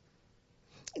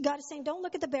 God is saying, don't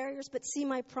look at the barriers, but see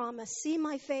my promise. See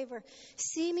my favor.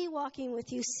 See me walking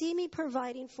with you. See me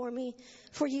providing for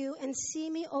you, and see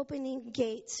me opening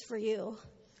gates for you.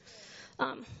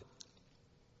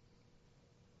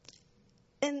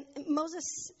 And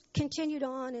Moses continued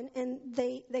on, and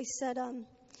they said,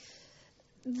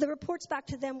 the reports back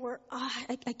to them were,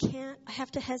 I can't, I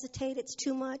have to hesitate, it's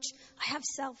too much, I have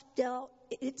self-doubt,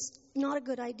 it's not a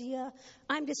good idea,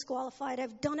 I'm disqualified,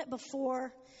 I've done it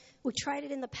before, we tried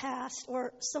it in the past,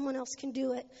 or someone else can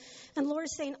do it. And the Lord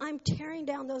is saying, I'm tearing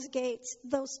down those gates,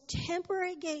 those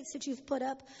temporary gates that you've put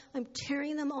up, I'm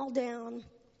tearing them all down.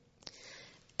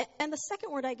 And the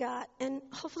second word I got, and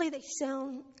hopefully they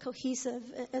sound cohesive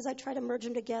as I try to merge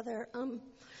them together,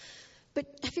 but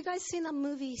have you guys seen the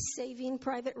movie Saving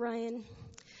Private Ryan?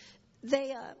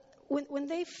 They, when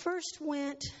they first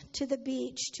went to the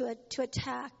beach to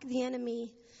attack the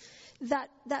enemy,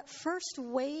 that first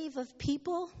wave of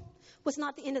people was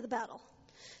not the end of the battle.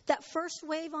 That first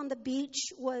wave on the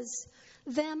beach was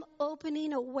them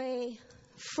opening a way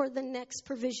for the next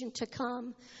provision to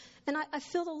come. And I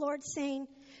feel the Lord saying,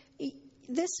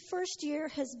 this first year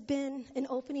has been an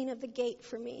opening of the gate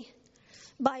for me.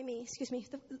 By me, excuse me.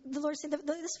 The Lord said,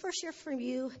 this first year for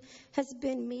you has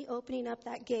been me opening up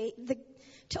that gate.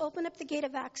 To open up the gate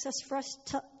of access for us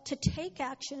to take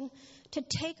action, to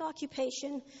take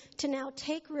occupation, to now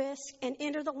take risk and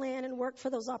enter the land and work for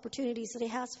those opportunities that He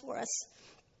has for us.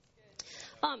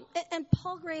 And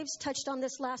Paul Graves touched on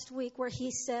this last week where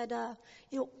he said,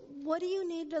 what do you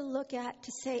need to look at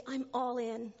to say, I'm all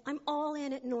in? I'm all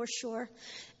in at North Shore.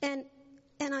 And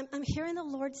I'm hearing the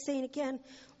Lord saying again,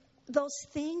 those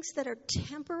things that are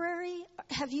temporary,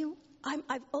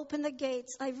 I've opened the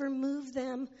gates, I've removed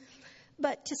them.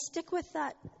 But to stick with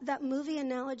that movie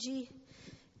analogy,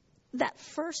 that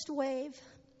first wave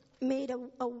made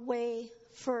a way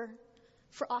for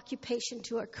occupation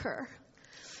to occur.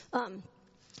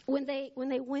 When they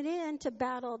went into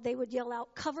battle, they would yell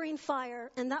out, covering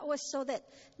fire, and that was so that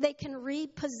they can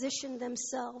reposition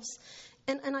themselves.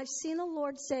 And I've seen the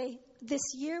Lord say,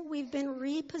 this year we've been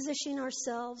repositioning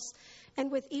ourselves,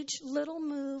 and with each little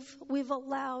move, we've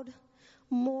allowed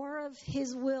more of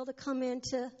His will to come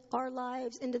into our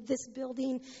lives, into this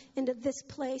building, into this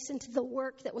place, into the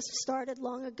work that was started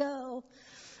long ago.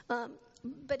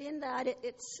 But in that,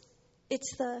 it's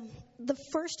the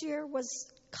first year was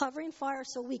covering fire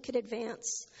so we could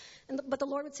advance. But the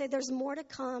Lord would say, there's more to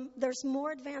come. There's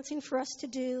more advancing for us to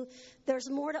do. There's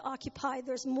more to occupy.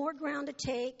 There's more ground to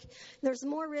take. There's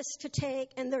more risk to take.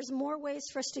 And there's more ways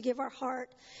for us to give our heart.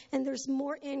 And there's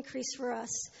more increase for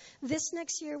us. This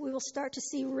next year, we will start to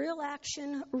see real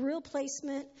action, real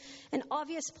placement, and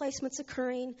obvious placements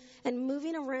occurring and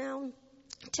moving around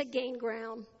to gain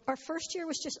ground. Our first year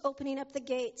was just opening up the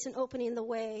gates and opening the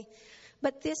way.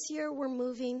 But this year we're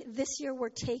moving. This year we're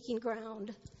taking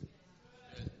ground.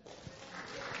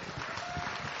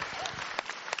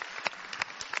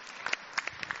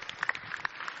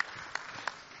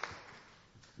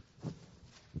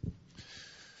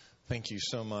 Thank you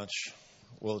so much.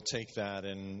 We'll take that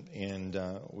and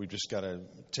we just got to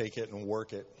take it and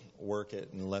work it,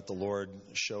 and let the Lord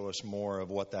show us more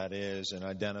of what that is, and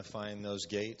identifying those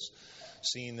gates,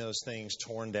 seeing those things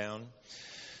torn down.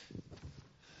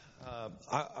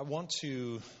 I want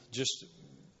to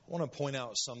point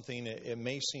out something. It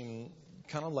may seem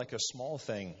kind of like a small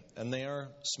thing, and they are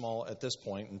small at this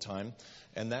point in time,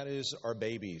 and that is our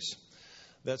babies.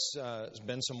 That's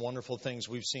been some wonderful things.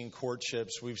 We've seen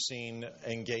courtships, we've seen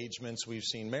engagements, we've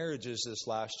seen marriages this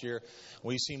last year,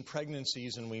 we've seen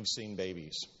pregnancies, and we've seen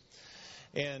babies.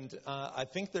 And I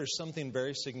think there's something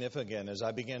very significant as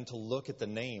I began to look at the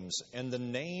names. And the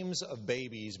names of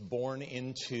babies born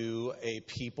into a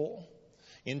people,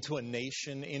 into a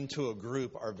nation, into a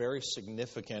group are very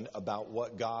significant about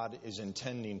what God is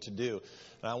intending to do.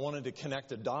 And I wanted to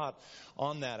connect a dot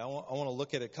on that. I want to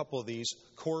look at a couple of these.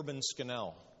 Corbin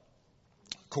Scannell.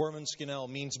 Corbin Scannell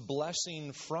means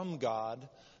blessing from God,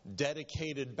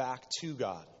 dedicated back to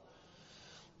God.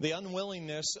 The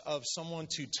unwillingness of someone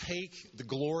to take the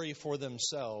glory for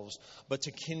themselves, but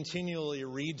to continually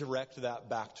redirect that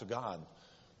back to God.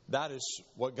 That is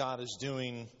what God is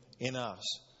doing in us.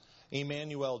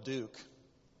 Emmanuel Duke,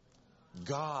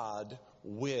 God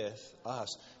with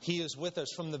us. He is with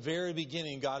us from the very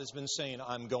beginning. God has been saying,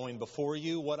 I'm going before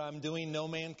you. What I'm doing, no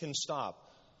man can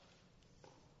stop.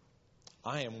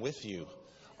 I am with you.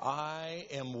 I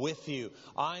am with you.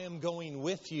 I am going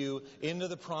with you into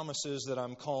the promises that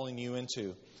I'm calling you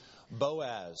into.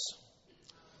 Boaz,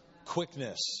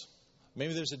 quickness.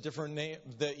 Maybe there's a different name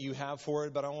that you have for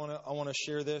it, but I want to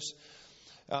share this.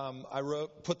 I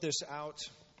put this out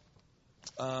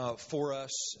for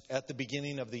us at the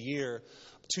beginning of the year.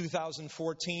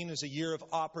 2014 is a year of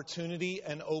opportunity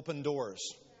and open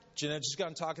doors. Jeanette just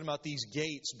got talking about these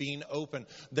gates being open.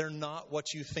 They're not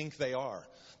what you think they are.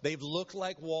 They've looked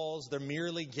like walls. They're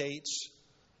merely gates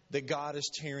that God is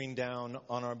tearing down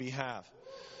on our behalf.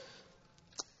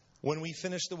 When we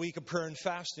finished the week of prayer and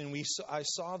fasting, I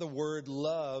saw the word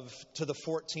love to the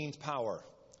 14th power.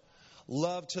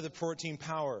 Love to the 14th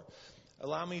power.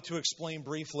 Allow me to explain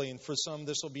briefly, and for some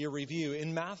this will be a review.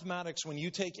 In mathematics, when you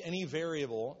take any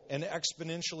variable and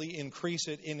exponentially increase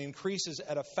it, it increases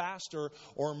at a faster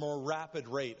or more rapid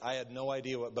rate. I had no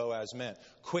idea what Boaz meant.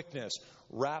 Quickness,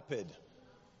 rapid.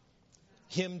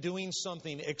 Him doing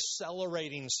something,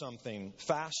 accelerating something,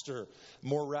 faster,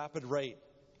 more rapid rate.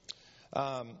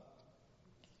 The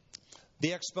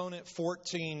exponent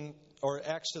 14 or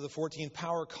x to the 14th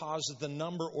power causes the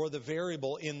number or the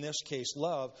variable, in this case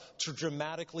love, to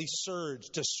dramatically surge,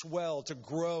 to swell, to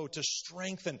grow, to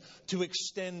strengthen, to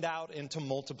extend out, and to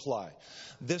multiply.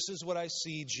 This is what I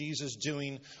see Jesus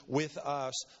doing with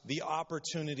us, the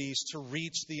opportunities to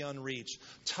reach the unreached,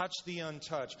 touch the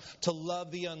untouched, to love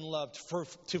the unloved,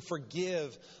 to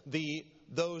forgive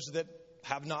those that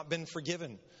have not been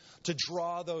forgiven, to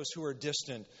draw those who are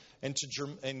distant, and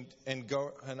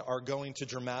are going to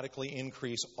dramatically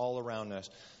increase all around us.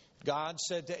 God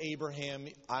said to Abraham,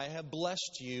 I have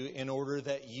blessed you in order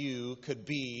that you could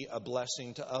be a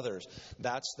blessing to others.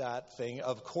 That's that thing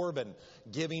of Corban,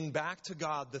 giving back to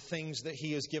God the things that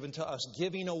He has given to us,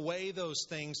 giving away those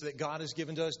things that God has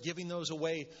given to us, giving those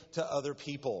away to other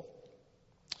people.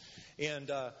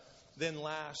 And then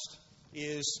last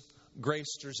is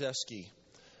Grace Drzeski.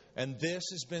 And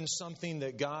this has been something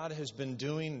that God has been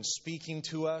doing and speaking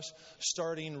to us,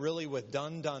 starting really with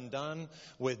Done, Done, Done,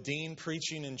 with Dean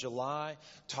preaching in July,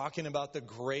 talking about the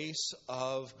grace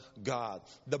of God,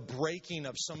 the breaking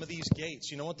of some of these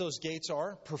gates. You know what those gates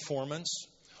are? Performance,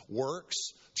 works,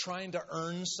 trying to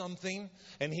earn something.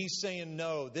 And He's saying,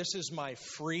 no, this is my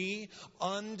free,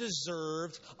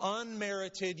 undeserved,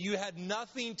 unmerited. You had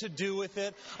nothing to do with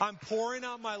it. I'm pouring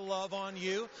out my love on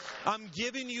you. I'm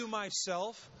giving you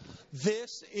myself.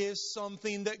 This is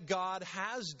something that God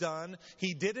has done.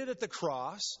 He did it at the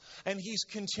cross, and He's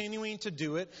continuing to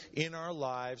do it in our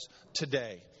lives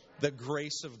today. The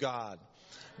grace of God.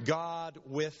 God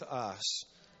with us.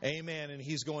 Amen. And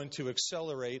He's going to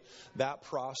accelerate that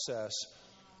process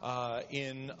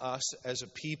in us as a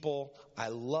people. I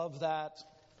love that.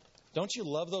 Don't you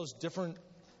love those different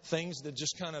things that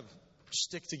just kind of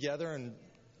stick together? And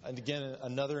again,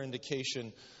 another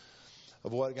indication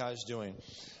of what God's doing.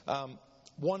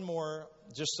 One more,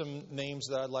 just some names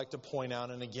that I'd like to point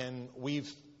out. And again,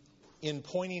 in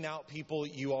pointing out people,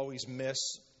 you always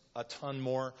miss a ton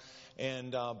more.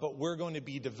 But we're going to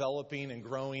be developing and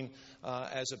growing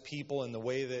as a people in the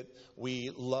way that we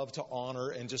love to honor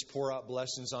and just pour out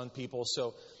blessings on people.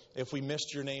 So if we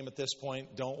missed your name at this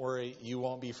point, don't worry, you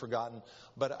won't be forgotten.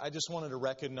 But I just wanted to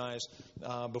recognize,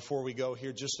 before we go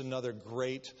here, just another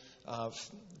great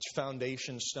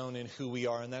foundation stone in who we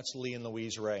are, and that's Lee and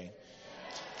Louise Ray.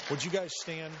 Would you guys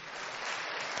stand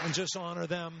and just honor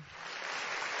them?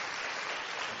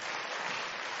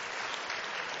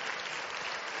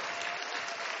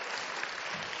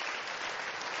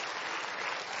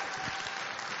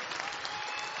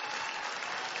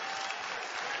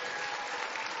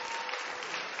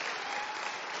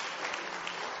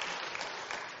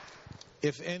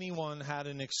 If anyone had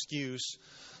an excuse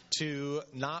to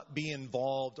not be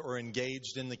involved or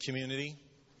engaged in the community,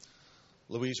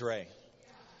 Louise Ray.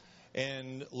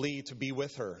 And Lee to be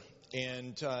with her.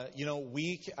 And,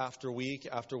 week after week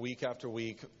after week after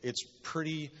week, it's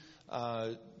pretty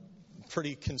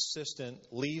consistent.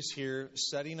 Lee's here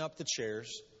setting up the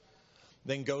chairs,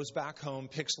 then goes back home,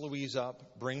 picks Louise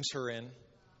up, brings her in.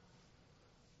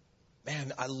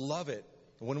 Man, I love it.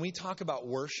 When we talk about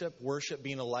worship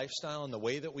being a lifestyle and the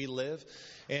way that we live,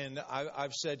 and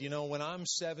I've said, when I'm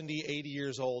 70, 80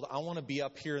 years old, I want to be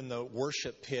up here in the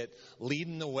worship pit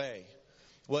leading the way.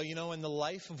 Well, in the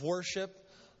life of worship,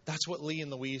 that's what Lee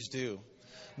and Louise do.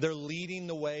 They're leading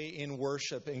the way in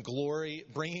worship and glory,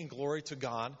 bringing glory to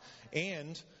God,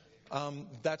 and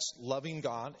that's loving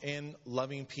God and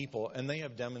loving people. And they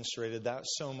have demonstrated that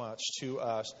so much to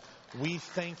us. We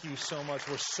thank you so much.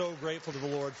 We're so grateful to the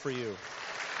Lord for you.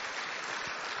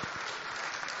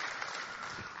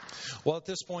 Well, at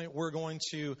this point, we're going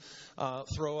to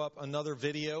throw up another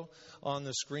video on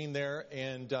the screen there.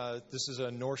 And this is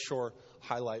a North Shore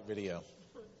highlight video.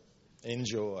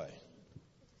 Enjoy.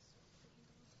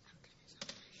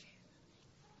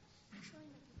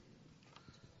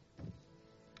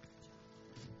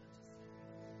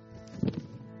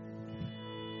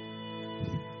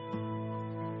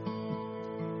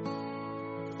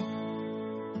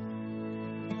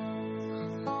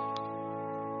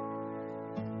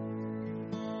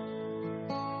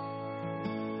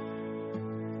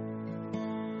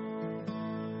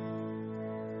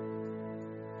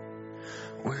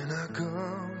 When I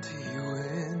come to you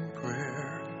in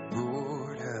prayer,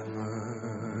 Lord have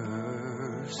mercy.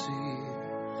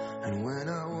 And when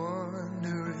I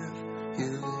wonder if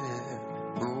you're there,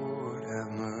 Lord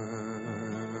have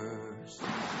mercy.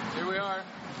 Here we are.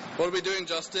 What are we doing,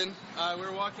 Justin?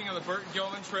 We're walking on the Burton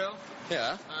Gilman Trail.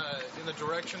 Yeah. In the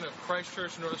direction of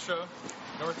Christchurch, North Shore.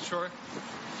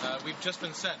 We've just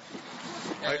been sent.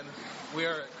 And we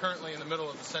are currently in the middle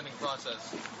of the sending process,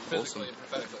 physically and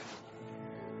prophetically.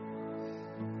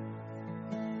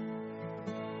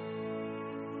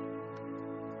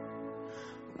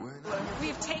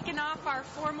 We've taken off our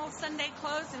formal Sunday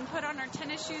clothes and put on our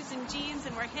tennis shoes and jeans,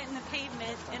 and we're hitting the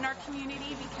pavement in our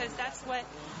community because that's what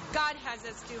God has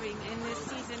us doing in this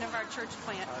season of our church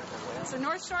plant. So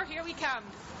North Shore, here we come.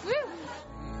 Woo!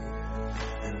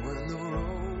 And when the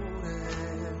road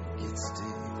gets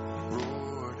steep,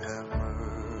 Lord have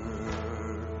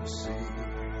mercy.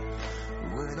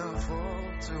 When I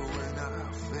falter, when I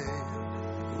fail,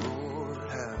 Lord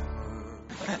have mercy.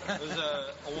 It was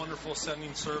a wonderful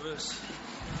sending service.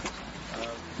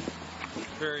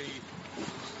 Very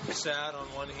sad on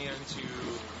one hand to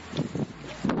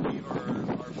leave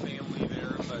our family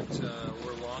there, but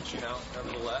we're launching out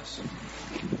nevertheless and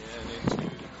into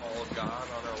the call of God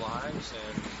on our lives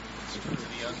and through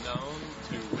the unknown,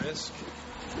 through risk,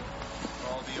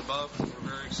 all the above. We're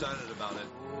very excited about it.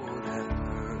 Lord have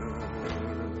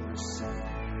mercy.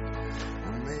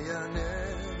 May I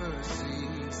never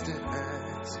cease to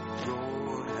ask,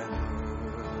 Lord have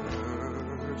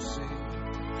mercy,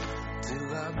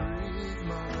 till I breathe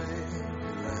my very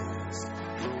last.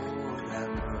 Lord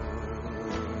have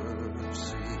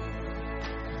mercy.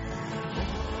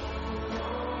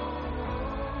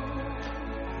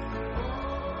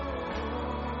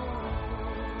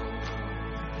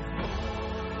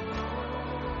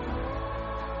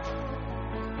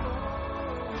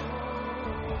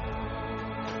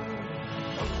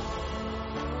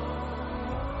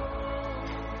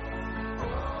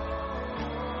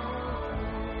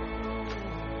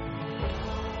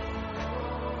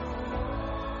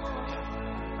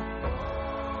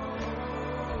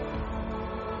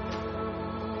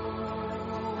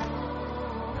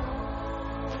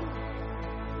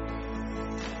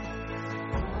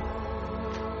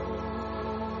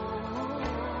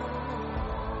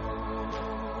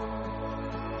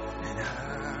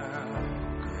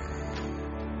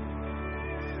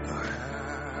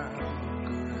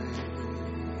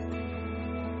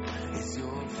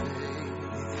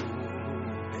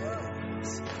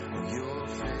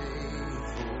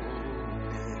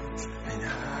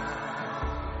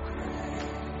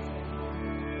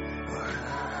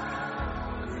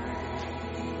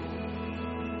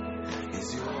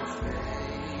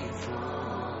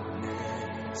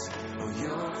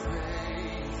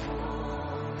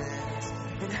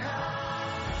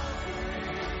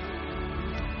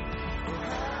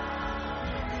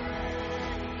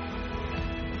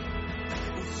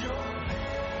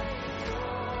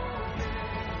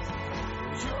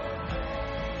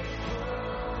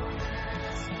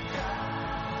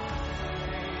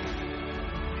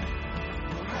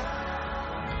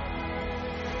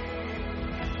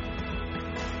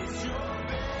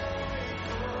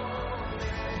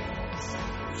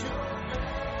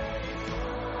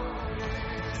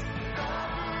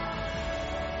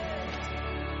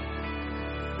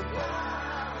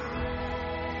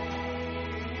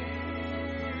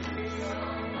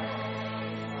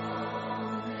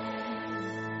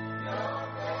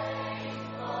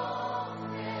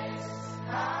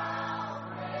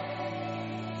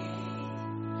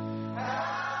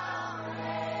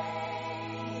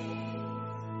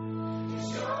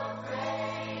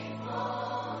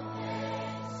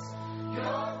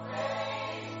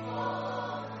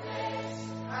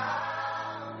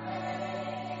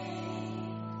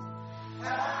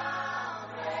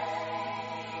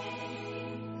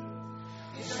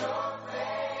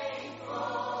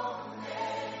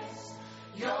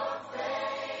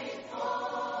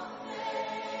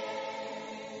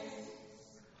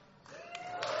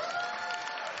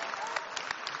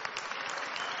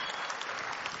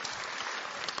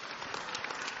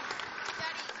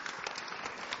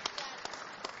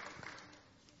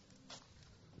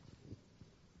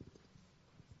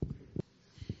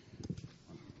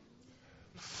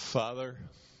 Father,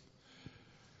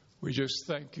 we just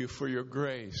thank you for your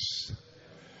grace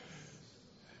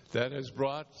that has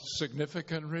brought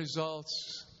significant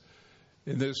results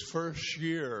in this first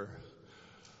year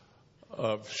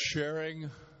of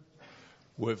sharing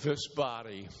with this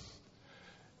body.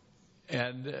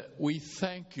 And we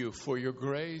thank you for your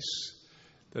grace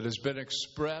that has been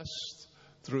expressed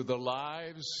through the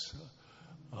lives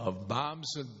of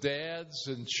moms and dads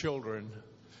and children,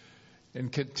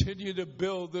 and continue to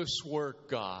build this work,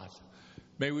 God.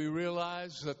 May we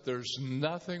realize that there's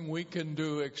nothing we can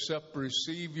do except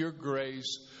receive your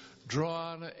grace,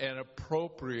 drawn and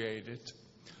appropriate it.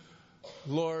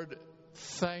 Lord,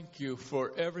 thank you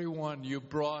for everyone you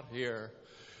brought here.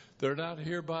 They're not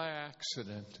here by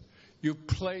accident. You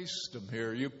placed them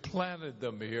here. You planted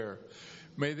them here.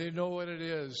 May they know what it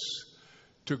is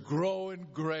to grow in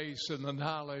grace and the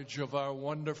knowledge of our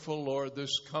wonderful Lord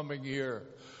this coming year.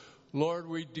 Lord,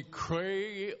 we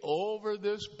decree over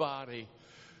this body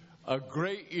a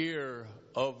great year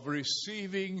of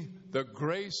receiving the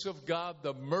grace of God,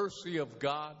 the mercy of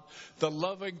God, the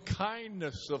loving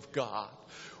kindness of God.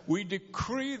 We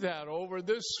decree that over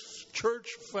this church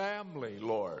family,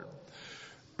 Lord.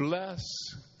 Bless,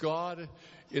 God,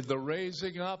 in the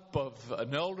raising up of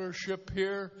an eldership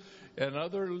here and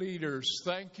other leaders.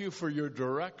 Thank you for your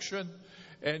direction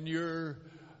and your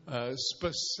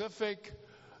specific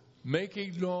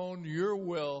making known your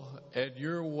will and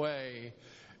your way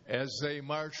as they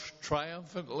march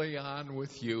triumphantly on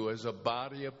with you as a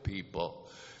body of people.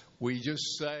 We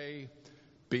just say,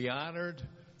 be honored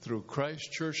through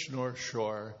Christ Church North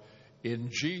Shore in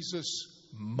Jesus'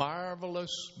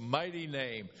 marvelous, mighty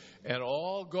name. And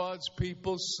all God's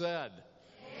people said,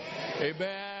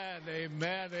 amen,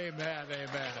 amen, amen,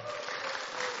 amen.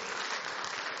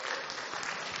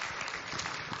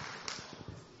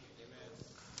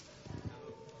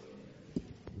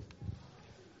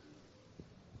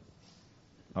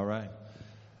 All right.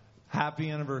 Happy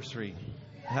anniversary.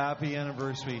 Happy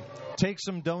anniversary. Take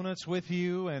some donuts with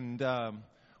you, and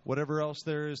whatever else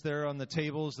there is there on the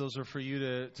tables, those are for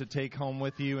you to take home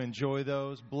with you. Enjoy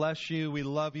those. Bless you. We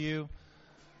love you.